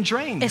 Am I being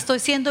drained? ¿Estoy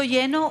siendo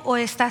lleno o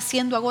estás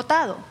siendo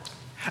agotado?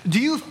 Do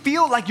you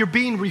feel like you're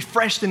being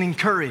refreshed and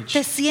encouraged?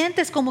 ¿Te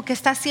sientes como que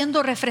estás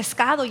siendo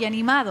refrescado y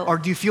animado? Or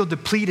do you feel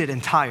depleted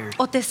and tired?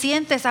 ¿O te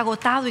sientes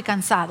agotado y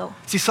cansado?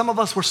 See, some of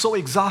us were so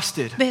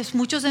exhausted ¿Ves?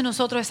 Muchos de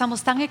nosotros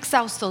estamos tan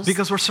exhaustos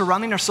because we're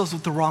surrounding ourselves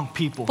with the wrong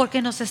people.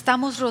 porque nos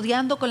estamos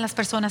rodeando con las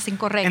personas And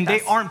incorrectas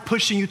they aren't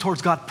pushing you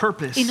towards God's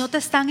purpose. y no te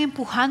están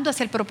empujando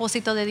hacia el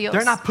propósito de Dios.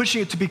 They're not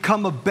pushing you to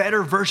become a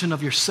better version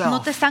of No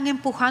yourself. te están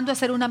empujando a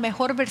ser una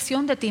mejor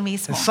versión de ti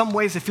mismo. In some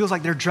ways, it feels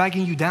like they're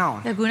dragging you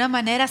down. De alguna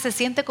manera se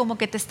siente como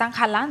que te están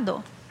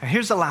jalando. And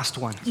here's the last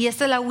one. Y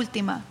esta es la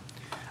última.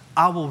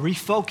 I will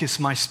refocus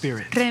my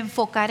spirit.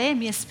 Reenfocaré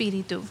mi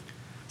espíritu.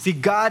 See,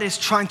 God is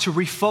trying to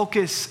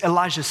refocus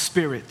Elijah's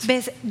spirit.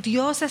 Ves,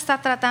 Dios está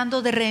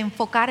tratando de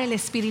reenfocar el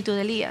espíritu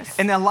de Elías.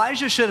 And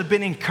Elijah should have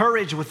been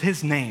encouraged with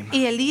his name.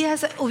 Y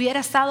Elías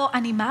hubiera estado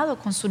animado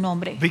con su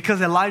nombre. Because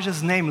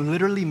Elijah's name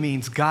literally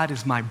means God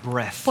is my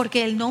breath.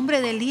 Porque el nombre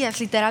de Elías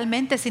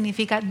literalmente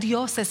significa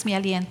Dios es mi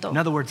aliento. In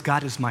other words,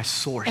 God is my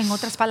source. En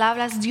otras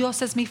palabras,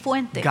 Dios es mi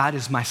fuente. God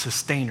is my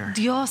sustainer.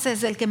 Dios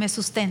es el que me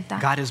sustenta.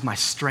 God is my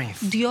strength.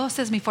 Dios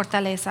es mi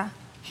fortaleza.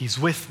 He's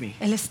with me.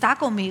 Él está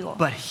conmigo.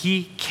 But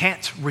he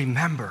can't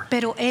remember.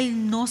 Pero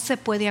él no se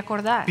puede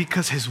acordar.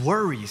 Because his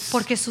worries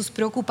Porque sus are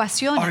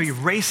preocupaciones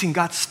erasing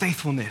God's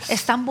faithfulness.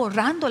 están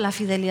borrando la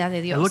fidelidad de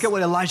And Dios. look at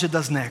what Elijah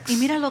does next. Y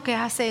mira lo que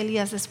hace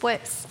Elías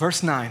después.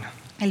 Verse 9.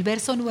 El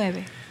verso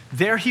 9.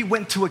 There he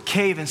went to a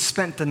cave and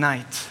spent the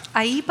night.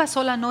 Ahí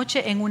pasó la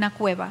noche en una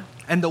cueva.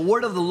 And the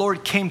word of the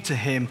Lord came to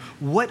him.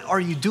 What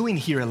are you doing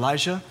here,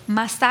 Elijah?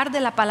 Más tarde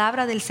la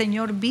palabra del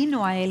Señor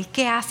vino a él.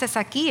 ¿Qué haces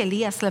aquí?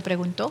 Elías le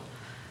preguntó.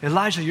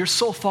 Elijah, you're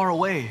so far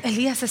away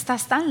Elías,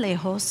 estás tan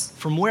lejos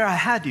from where I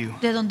had you.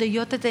 de donde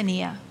yo te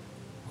tenía.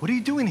 What are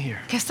you doing here?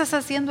 ¿Qué estás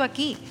haciendo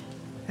aquí?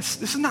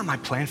 This is not my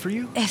plan for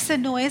you. Ese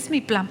no es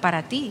mi plan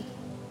para ti.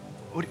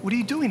 What are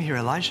you doing here,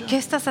 Elijah? ¿Qué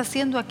estás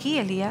haciendo aquí,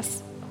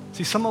 Elías?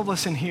 See, some of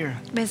us in here,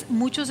 Ves,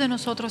 muchos de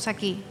nosotros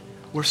aquí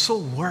we're so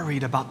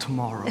worried about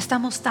tomorrow.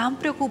 estamos tan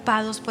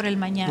preocupados por el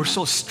mañana. We're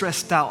so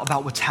stressed out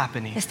about what's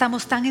happening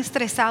Estamos tan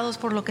estresados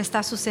por lo que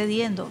está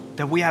sucediendo,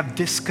 that we have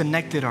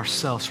disconnected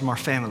ourselves from our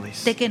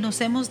families. de que nos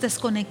hemos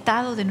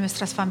desconectado de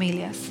nuestras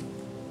familias.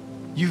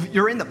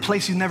 You're in the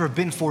place you've never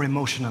been for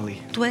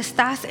emotionally. Tú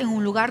estás en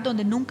un lugar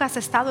donde nunca has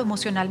estado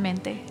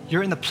emocionalmente.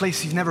 You're in the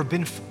place you've never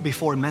been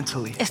before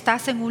mentally.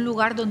 Estás en un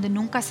lugar donde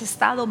nunca has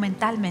estado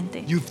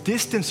mentalmente. You've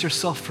distanced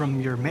yourself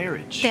from your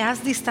marriage. Te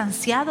has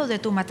distanciado de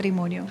tu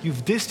matrimonio.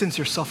 You've distanced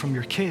yourself from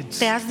your kids.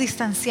 Te has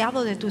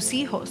distanciado de tus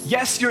hijos.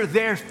 Yes, you're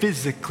there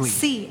physically,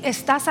 Sí,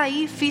 estás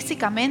ahí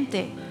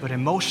físicamente, but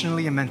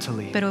emotionally and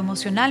mentally, pero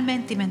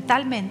emocionalmente y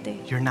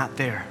mentalmente you're not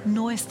there.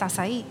 no estás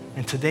ahí.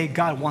 And today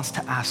God wants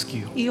to ask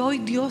you, Y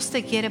hoy Dios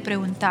te quiere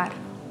preguntar,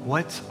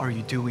 what are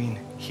you doing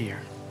here?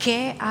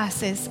 ¿qué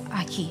haces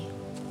aquí?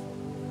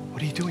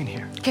 What are you doing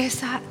here? ¿Qué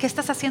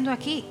estás haciendo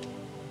aquí?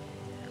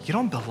 You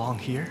don't belong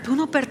here. Tú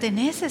no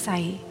perteneces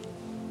ahí.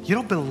 You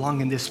don't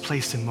belong in this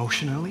place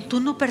emotionally. Tú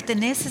no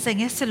perteneces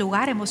en este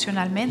lugar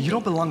emocionalmente. You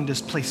don't belong in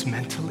this place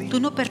mentally. Tú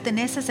no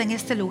perteneces en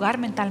este lugar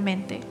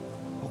mentalmente.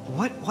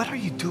 What are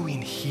you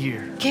doing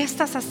here? ¿Qué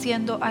estás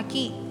haciendo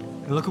aquí?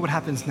 And look at what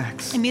happens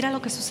next. Y mira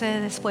lo que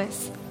sucede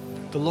después.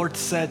 The Lord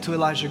said to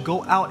Elijah,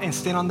 go out and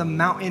stand on the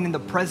mountain in the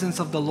presence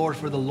of the Lord,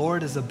 for the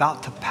Lord is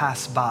about to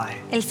pass by.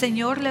 El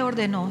Señor le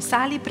ordenó,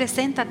 sal y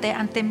preséntate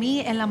ante mí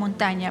en la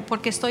montaña,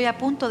 porque estoy a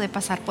punto de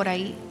pasar por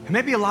ahí. And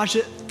maybe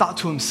Elijah thought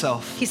to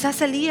himself,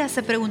 Quizás Elías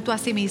se preguntó a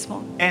sí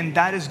mismo, and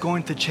that is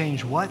going to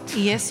change what?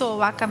 ¿y eso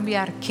va a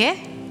cambiar qué?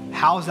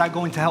 How is that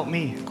going to help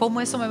me? ¿Cómo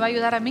eso me va a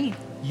ayudar a mí?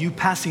 You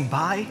passing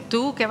by?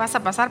 ¿Tú que vas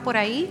a pasar por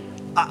ahí?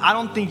 I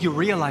don't think you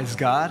realize,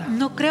 God.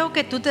 No creo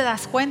que tú te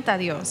das cuenta,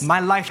 Dios.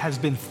 My life has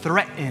been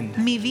threatened.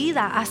 Mi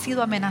vida ha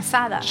sido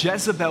amenazada.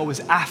 Jezebel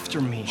is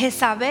after me.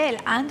 Jezabel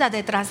anda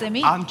detrás de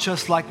mí. I'm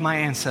just like my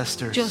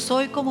ancestors. Yo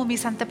soy como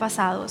mis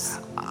antepasados.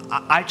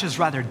 I just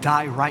rather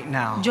die right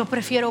now. Yo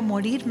prefiero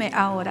morirme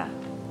ahora.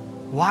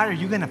 Why are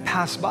you going to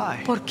pass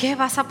by? ¿Por qué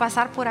vas a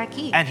pasar por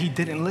aquí? And he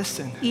didn't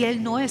listen. Y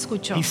él no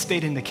escuchó. He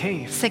stayed in the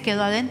cave. Se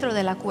quedó adentro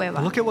de la cueva.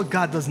 But look at what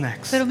God does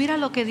next. Pero mira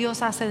lo que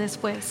Dios hace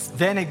después.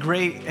 Then a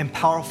great and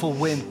powerful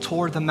wind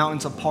tore the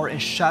mountains apart and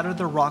shattered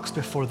the rocks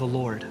before the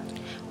Lord.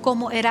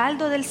 Como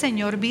heraldo del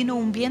Señor vino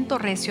un viento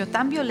recio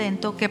tan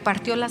violento que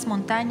partió las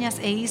montañas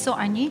e hizo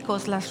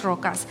añicos las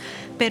rocas.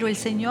 Pero el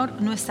Señor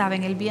no estaba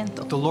en el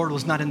viento. The Lord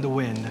was not in the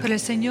wind. Pero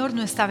el Señor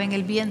no estaba en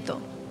el viento.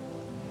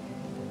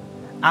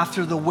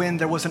 After the wind,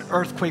 there was an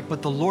earthquake,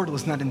 but the Lord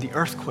was not in the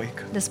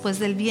earthquake. Después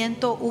del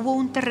viento hubo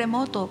un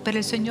terremoto, pero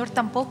el Señor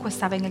tampoco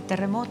estaba en el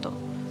terremoto.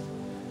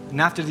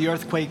 And after the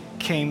earthquake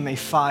came a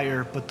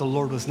fire, but the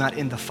Lord was not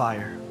in the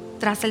fire.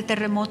 Tras el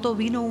terremoto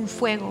vino un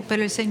fuego,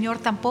 pero el Señor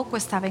tampoco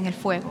estaba en el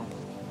fuego.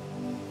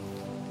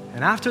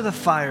 And after the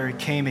fire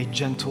came a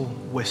gentle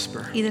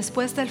whisper. Y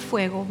después del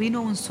fuego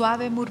vino un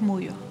suave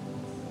murmullo.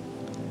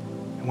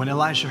 And when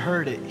Elijah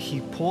heard it, he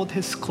pulled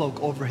his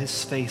cloak over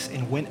his face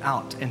and went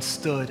out and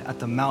stood at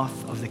the mouth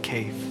of the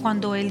cave.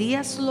 Cuando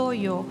Elías lo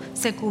oyó,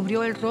 se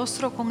cubrió el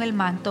rostro con el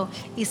manto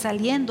y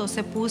saliendo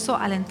se puso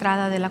a la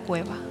entrada de la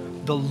cueva.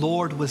 The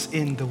Lord was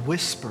in the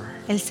whisper.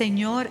 El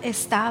Señor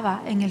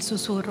estaba en el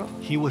susurro.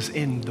 He was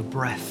in the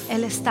breath.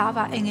 Él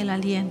estaba en el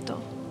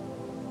aliento.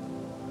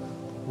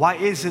 Why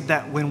is it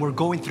that when we're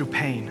going through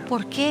pain,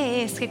 ¿Por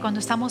qué es que cuando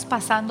estamos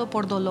pasando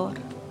por dolor,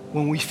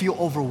 when we feel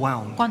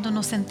overwhelmed, cuando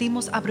nos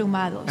sentimos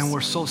abrumados and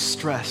we're so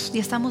stressed, y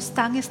estamos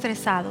tan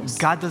estresados,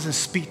 God doesn't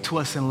speak to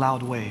us in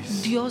loud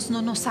ways, Dios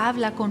no nos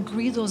habla con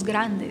ruidos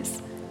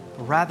grandes,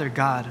 but rather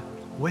God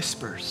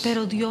whispers?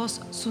 pero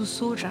Dios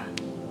susurra?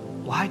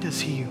 Why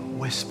does he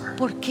whisper?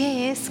 ¿Por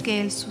qué es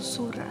que Él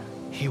susurra?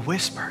 He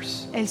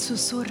whispers Él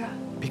susurra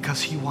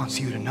because he wants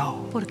you to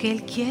know porque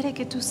Él quiere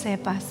que tú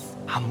sepas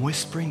I'm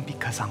whispering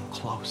because I'm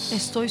close.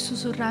 Estoy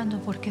susurrando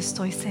porque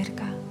estoy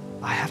cerca.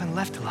 I haven't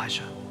left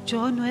Elijah.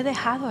 Yo no he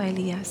dejado a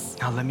Elías.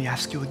 Now let me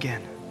ask you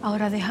again.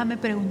 Ahora déjame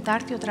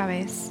preguntarte otra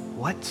vez.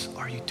 What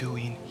are you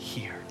doing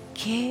here?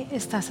 ¿Qué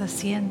estás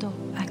haciendo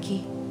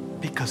aquí?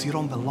 Because you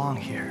don't belong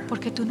here.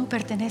 Porque tú no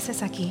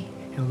perteneces aquí.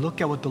 And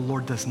look at what the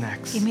Lord does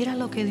next. Y mira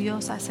lo que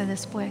Dios hace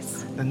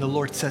después. Then the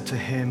Lord said to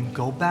him,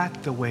 go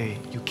back the way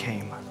you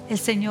came. El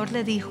Señor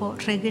le dijo,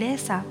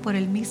 regresa por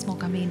el mismo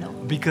camino.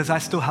 Because I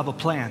still have a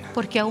plan.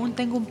 Porque aún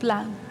tengo un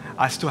plan.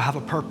 I still have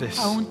a purpose.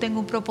 Aún tengo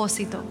un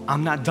propósito.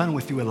 I'm not done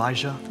with you,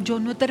 Elijah. Yo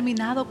no he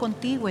terminado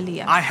contigo,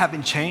 Elías. I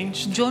haven't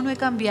changed. Yo no he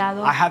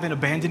cambiado. I haven't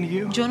abandoned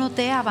you. Yo no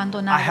te he I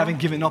abandonado. haven't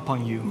given up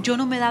on you. Yo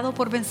no me he dado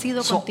por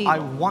vencido So contigo. I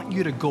want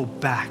you to go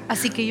back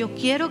Así que yo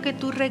quiero que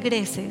tú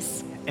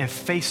regreses and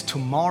face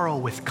tomorrow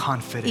with y que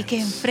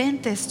confidence,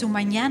 enfrentes tu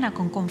mañana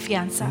con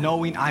confianza,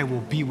 knowing I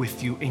will be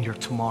with you in your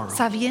tomorrow.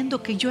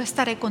 sabiendo que yo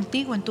estaré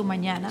contigo en tu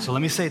mañana. So let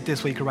me say it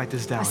this way, you can write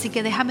this down. Así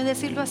que déjame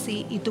decirlo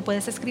así y tú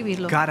puedes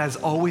escribirlo. God has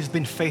always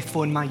been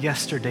faithful in my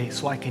yesterday,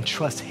 so I can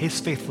trust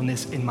His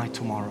faithfulness in my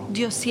tomorrow.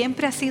 Dios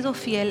siempre ha sido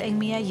fiel en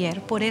mi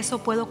ayer, por eso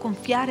puedo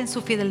confiar en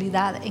su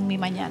fidelidad en mi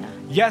mañana.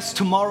 Yes,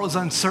 tomorrow is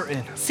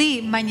uncertain,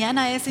 Sí,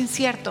 mañana es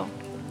incierto,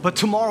 but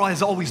tomorrow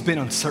has always been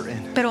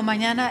uncertain. pero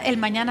el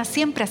mañana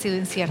siempre ha sido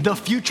incierto. The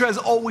future has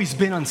always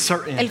been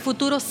uncertain. El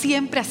futuro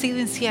siempre ha sido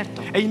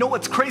incierto. And you know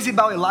what's crazy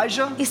about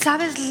Elijah? ¿Y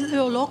sabes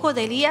lo loco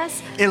de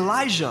Elías?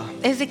 Elijah,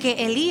 Es de que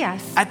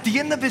Elías, at the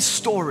end of his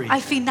story,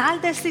 al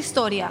final de esta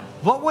historia,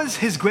 what was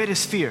his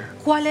greatest fear?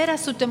 ¿cuál era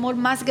su temor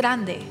más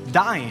grande?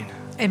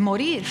 Dying. El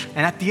morir.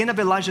 And at the end of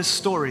Elijah's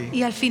story,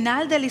 Y al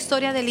final de la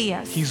historia de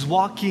Elías, he's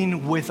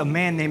walking with a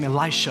man named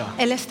Elisha.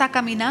 él está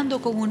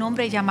caminando con un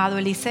hombre llamado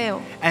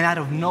Eliseo. And out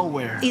of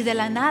nowhere, Y de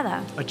la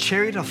nada, a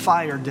chariot of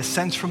fire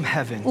descends from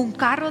heaven un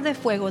carro de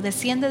fuego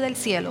desciende del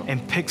cielo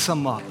and picks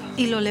him up.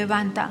 y lo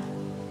levanta.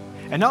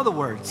 In other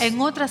words, En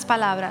otras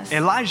palabras,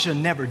 Elijah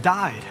never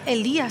died.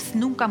 Elías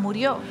nunca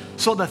murió.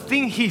 So the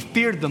thing he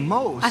feared the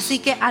most Así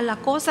que a la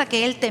cosa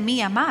que él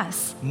temía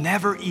más,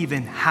 never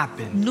even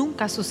happened.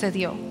 nunca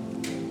sucedió.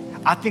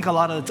 I think a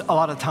lot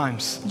of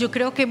times, Yo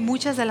creo que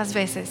muchas de las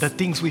veces, the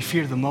things we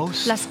fear the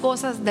most, las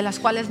cosas de las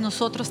cuales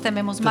nosotros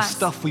tememos the más,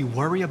 stuff we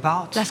worry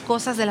about, las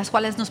cosas de las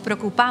cuales nos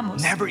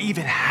preocupamos, never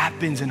even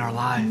happens in our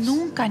lives.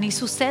 nunca ni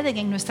suceden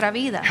en nuestra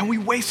vida. And we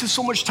wasted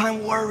so much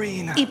time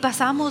worrying Y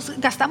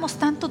gastamos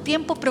tanto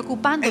tiempo and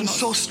preocupándonos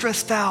so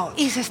stressed out.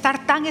 y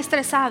estar tan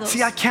estresados.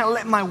 See, I can't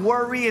let my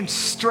worry and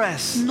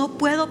stress No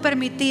puedo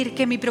permitir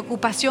que mi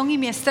preocupación y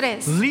mi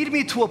estrés lead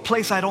me to a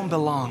place I don't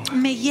belong.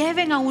 me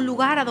lleven a un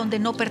lugar a donde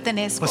no pertenezco.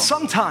 But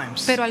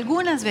sometimes Pero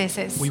algunas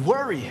veces we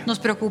worry nos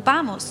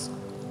preocupamos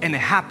and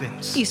it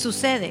happens, y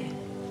sucede,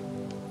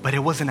 but it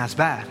wasn't as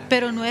bad.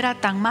 pero no era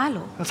tan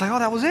malo. It's like, oh,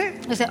 that was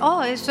it? Dice,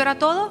 oh, ¿eso era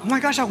todo? Oh my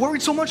gosh, I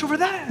worried so much over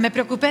that. Me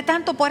preocupé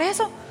tanto por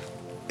eso.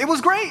 It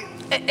was great.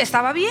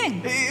 Estaba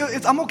bien,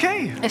 I'm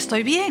okay.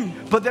 estoy bien.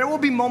 But there will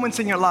be moments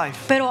in your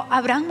life, Pero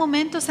habrán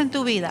momentos en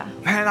tu vida,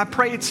 man, I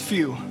pray it's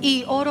few,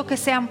 y oro que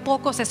sean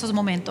pocos esos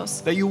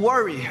momentos, that you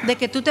worry, de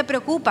que tú te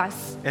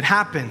preocupas, it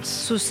happens,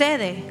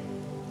 sucede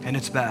and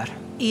it's bad.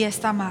 y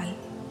está mal.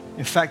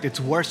 In fact, it's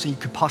worse than you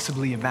could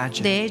possibly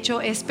imagine. De hecho,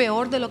 es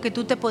peor de lo que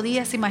tú te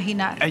podías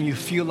imaginar. And you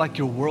feel like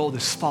your world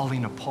is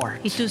falling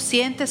apart. Y tú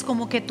sientes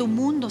como que tu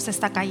mundo se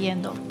está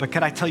cayendo. But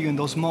can I tell you in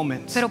those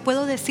moments Pero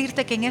puedo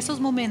decirte que en esos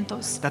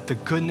momentos, that the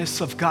goodness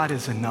of God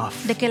is enough,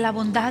 de que la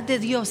bondad de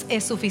Dios es that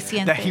He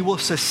suficiente, will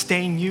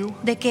sustain you,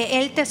 de que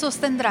Él te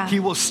sostendrá, He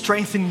will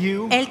strengthen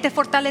you Él te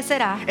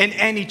fortalecerá, in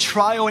any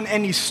trial, in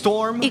any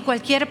storm, y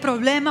cualquier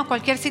problema,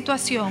 cualquier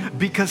situación,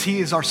 because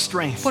He is our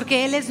strength,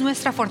 porque Él es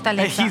nuestra and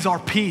fortaleza, He's our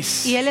peace,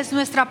 y Él es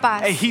nuestra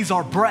paz, and He's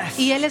our breath,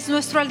 y Él es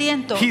nuestro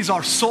aliento, He's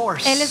our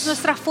source. Él es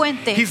nuestra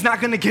fuente. He's not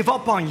going to give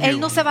up on Él you.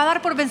 no se va a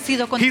dar por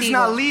vencido He's contigo.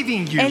 not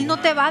leaving you. Él no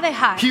te va a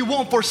dejar. He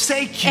won't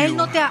forsake Él you.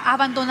 no te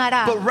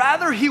abandonará. But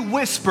rather He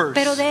whispers,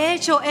 Pero de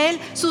hecho Él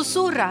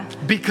susurra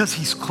because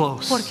He's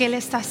close. porque Él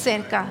está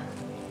cerca.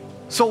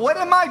 So what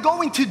am I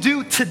going to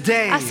do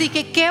today? Así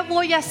que, ¿qué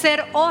voy a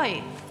hacer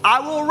hoy? I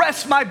will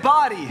rest my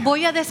body.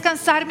 Voy a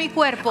descansar mi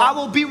cuerpo. I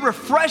will be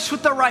refreshed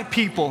with the right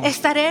people.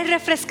 Estaré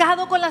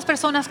refrescado con las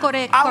personas I will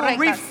correctas.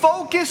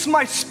 refocus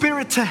my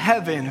spirit to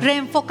heaven.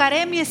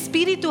 Reenfocaré mi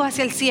espíritu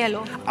hacia el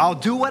cielo. I'll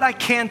do what I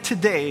can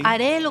today,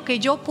 Haré lo que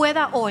yo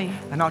pueda hoy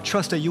and I'll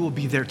trust that you will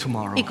be there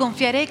tomorrow. y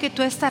confiaré que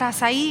tú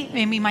estarás ahí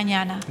en mi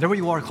mañana. There where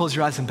you are, close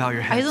your eyes and bow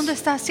your Ahí donde heads.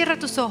 estás, cierra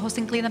tus ojos,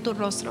 inclina tu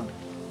rostro.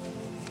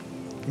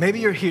 Maybe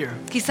you're here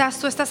Quizás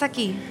tú estás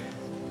aquí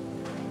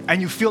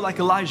and you feel like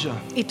Elijah.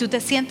 y tú te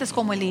sientes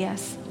como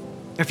Elías.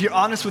 If you're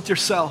honest with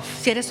yourself,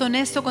 Si eres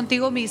honesto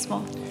contigo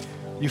mismo,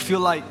 you feel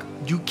like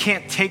you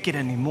can't take it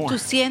anymore. tú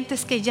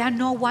sientes que ya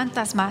no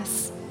aguantas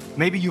más.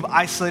 Maybe you've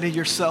isolated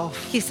yourself.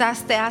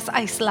 Quizás te has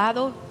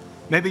aislado,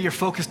 Maybe you're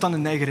focused on the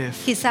negative.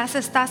 quizás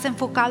estás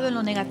enfocado en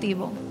lo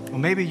negativo, Or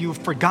maybe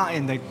you've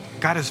forgotten that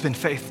God has been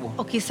faithful.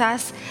 o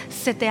quizás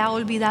se te ha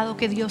olvidado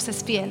que Dios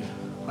es fiel.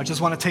 I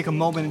just want to take a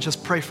moment and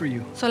just pray for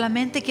you.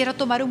 Solamente quiero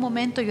tomar un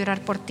momento y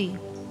orar por ti.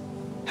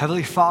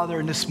 Heavenly Father,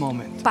 in this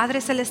moment, Padre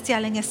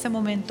Celestial, en este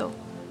momento,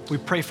 we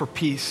pray for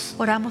peace.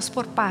 oramos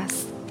por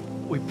paz,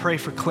 We pray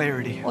for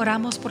clarity.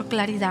 oramos por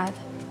claridad,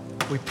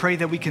 We pray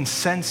that we can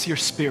sense your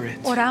spirit,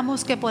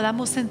 oramos que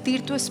podamos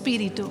sentir tu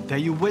espíritu, that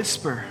you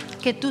whisper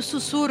que tú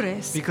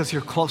susurres, because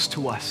you're close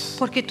to us,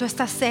 porque tú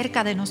estás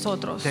cerca de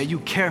nosotros, that you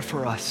care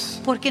for us.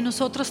 porque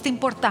nosotros te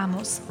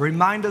importamos.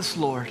 Remind us,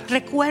 Lord,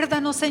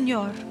 Recuérdanos,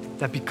 Señor,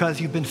 that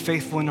because you've been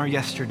faithful in our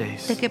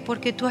yesterdays, de que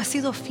porque tú has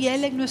sido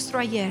fiel en nuestro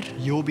ayer,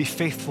 you will be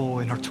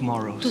faithful in our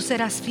tomorrows. tú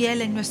serás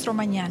fiel en nuestro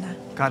mañana.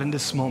 God, in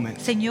this moment,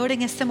 Señor,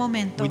 en este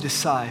momento we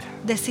decide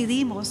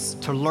decidimos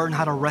to learn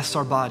how to rest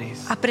our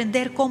bodies.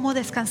 aprender cómo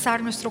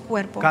descansar nuestro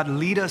cuerpo. God,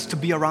 lead us to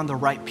be around the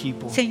right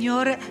people.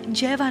 Señor,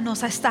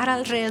 llévanos a estar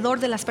alrededor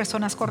de las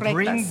personas correctas.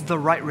 Bring the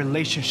right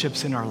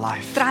relationships in our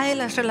life Trae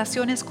las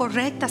relaciones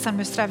correctas a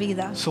nuestra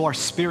vida so our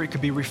spirit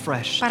could be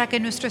refreshed. para que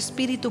nuestro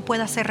espíritu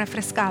pueda ser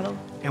refrescado.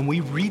 And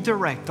we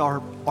redirect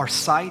our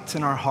sight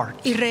and our heart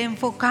Y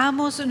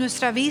reenfocamos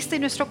nuestra vista y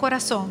nuestro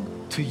corazón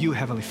to you,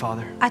 Heavenly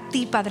Father. a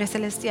ti, Padre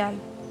Celestial.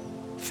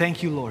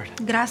 Thank you, Lord,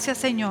 Gracias,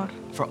 Señor,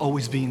 for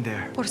always being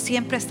there. por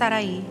siempre estar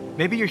ahí.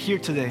 Maybe you're here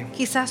today,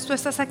 Quizás tú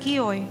estás aquí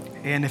hoy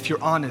and if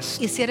you're honest,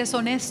 y si eres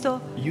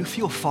honesto, you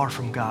feel far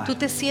from tú God.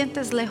 te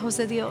sientes lejos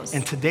de Dios.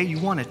 And today you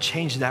want to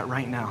change that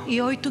right now. Y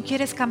hoy tú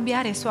quieres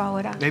cambiar eso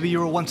ahora. Maybe you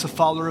were once a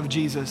follower of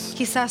Jesus,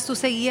 Quizás tú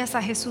seguías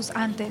a Jesús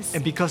antes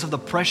and because of the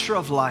pressure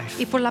of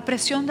life, y por la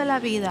presión de la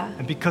vida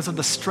and because of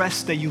the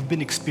stress that you've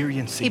been y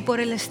experiencing, por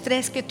el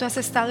estrés que tú has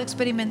estado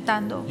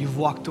experimentando, you've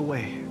walked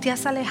away. te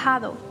has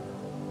alejado.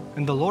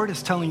 And the Lord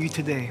is telling you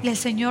today, Y el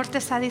Señor te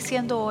está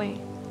diciendo hoy,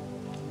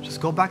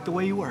 just go back the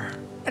way you were.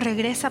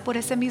 regresa por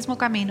ese mismo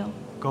camino.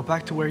 Go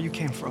back to where you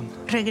came from.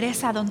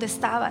 Regresa a donde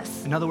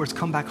estabas. In other words,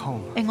 come back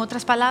home. En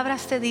otras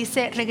palabras, te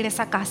dice,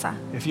 regresa a casa.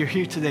 If you're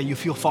here today, you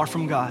feel far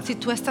from God, Si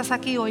tú estás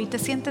aquí hoy y te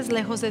sientes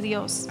lejos de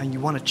Dios and you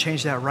want to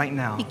change that right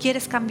now, y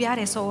quieres cambiar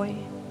eso hoy,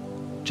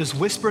 just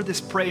whisper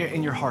this prayer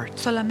in your heart.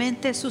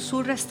 solamente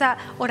susurra esta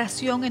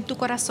oración en tu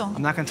corazón.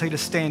 I'm not going to tell you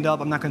to stand up.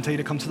 I'm not going to tell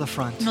you to come to the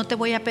front. No te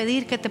voy a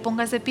pedir que te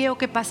pongas de pie o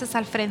que pases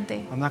al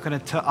frente. I'm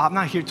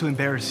not here to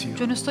embarrass you,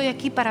 Yo no estoy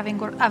aquí para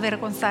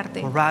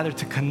avergonzarte, but rather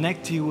to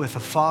connect you with a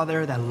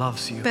Father that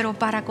loves you. pero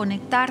para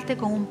conectarte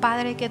con un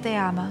Padre que te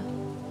ama.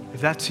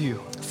 If that's you,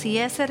 Si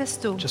ese eres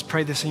tú, just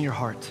pray this in your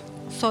heart.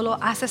 solo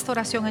haz esta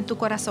oración en tu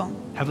corazón.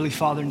 Heavenly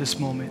Father, in this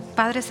moment,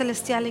 Padre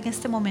Celestial, en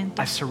este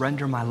momento, I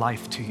surrender my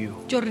life to you.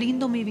 yo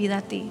rindo mi vida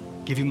a ti.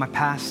 Give you my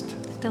past,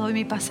 Te doy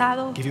mi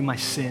pasado, give you my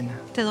sin,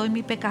 te doy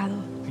mi pecado,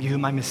 give you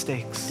my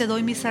mistakes te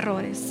doy mis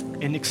errores.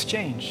 in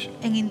exchange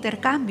En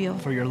intercambio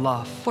for your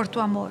love, por tu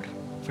amor,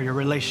 for your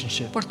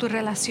relationship, por tu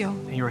relación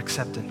and your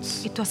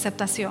acceptance. y tu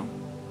aceptación.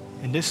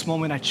 In this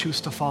moment, I choose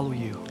to follow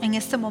you. En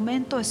este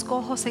momento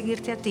escojo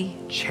seguirte a ti.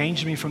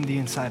 Change me from the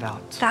inside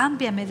out.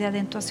 Cámbiame de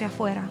adentro hacia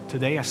afuera.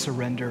 Today, I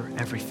surrender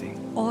everything.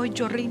 Hoy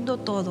yo rindo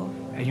todo.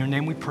 In your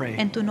name we pray.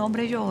 En tu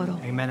nombre yo oro.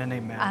 Amen and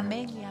amen.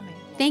 Amén y amén.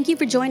 Thank you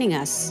for joining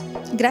us.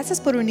 Gracias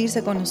por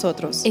unirse con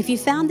nosotros. If you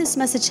found this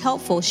message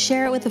helpful,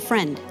 share it with a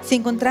friend. Si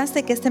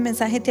encontraste que este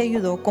mensaje te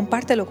ayudó,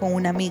 compártelo con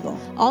un amigo.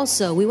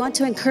 Also, we want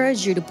to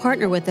encourage you to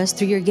partner with us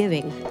through your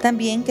giving.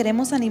 También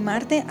queremos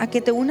animarte a que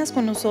te unas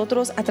con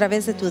nosotros a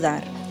través de tu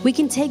dar. We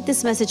can take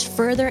this message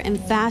further and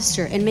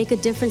faster and make a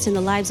difference in the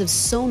lives of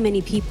so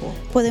many people.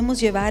 Podemos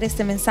llevar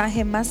este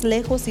mensaje más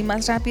lejos y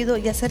más rápido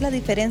y hacer la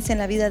diferencia en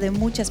la vida de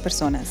muchas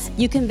personas.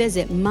 You can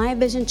visit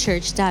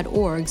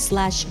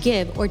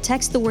myvisionchurch.org/give or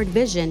text the word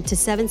vision to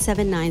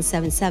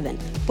 77977.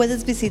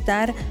 Puedes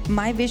visitar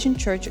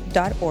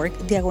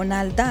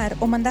myvisionchurch.org/dar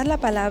o mandar la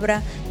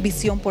palabra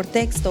visión por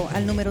texto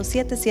al número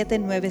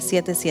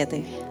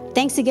 77977.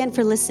 Thanks again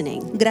for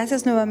listening.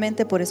 Gracias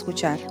nuevamente por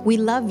escuchar. We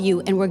love you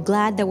and we're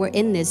glad that we're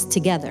in this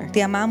together.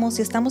 Te amamos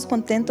y estamos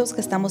contentos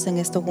que estamos en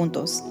esto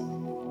juntos.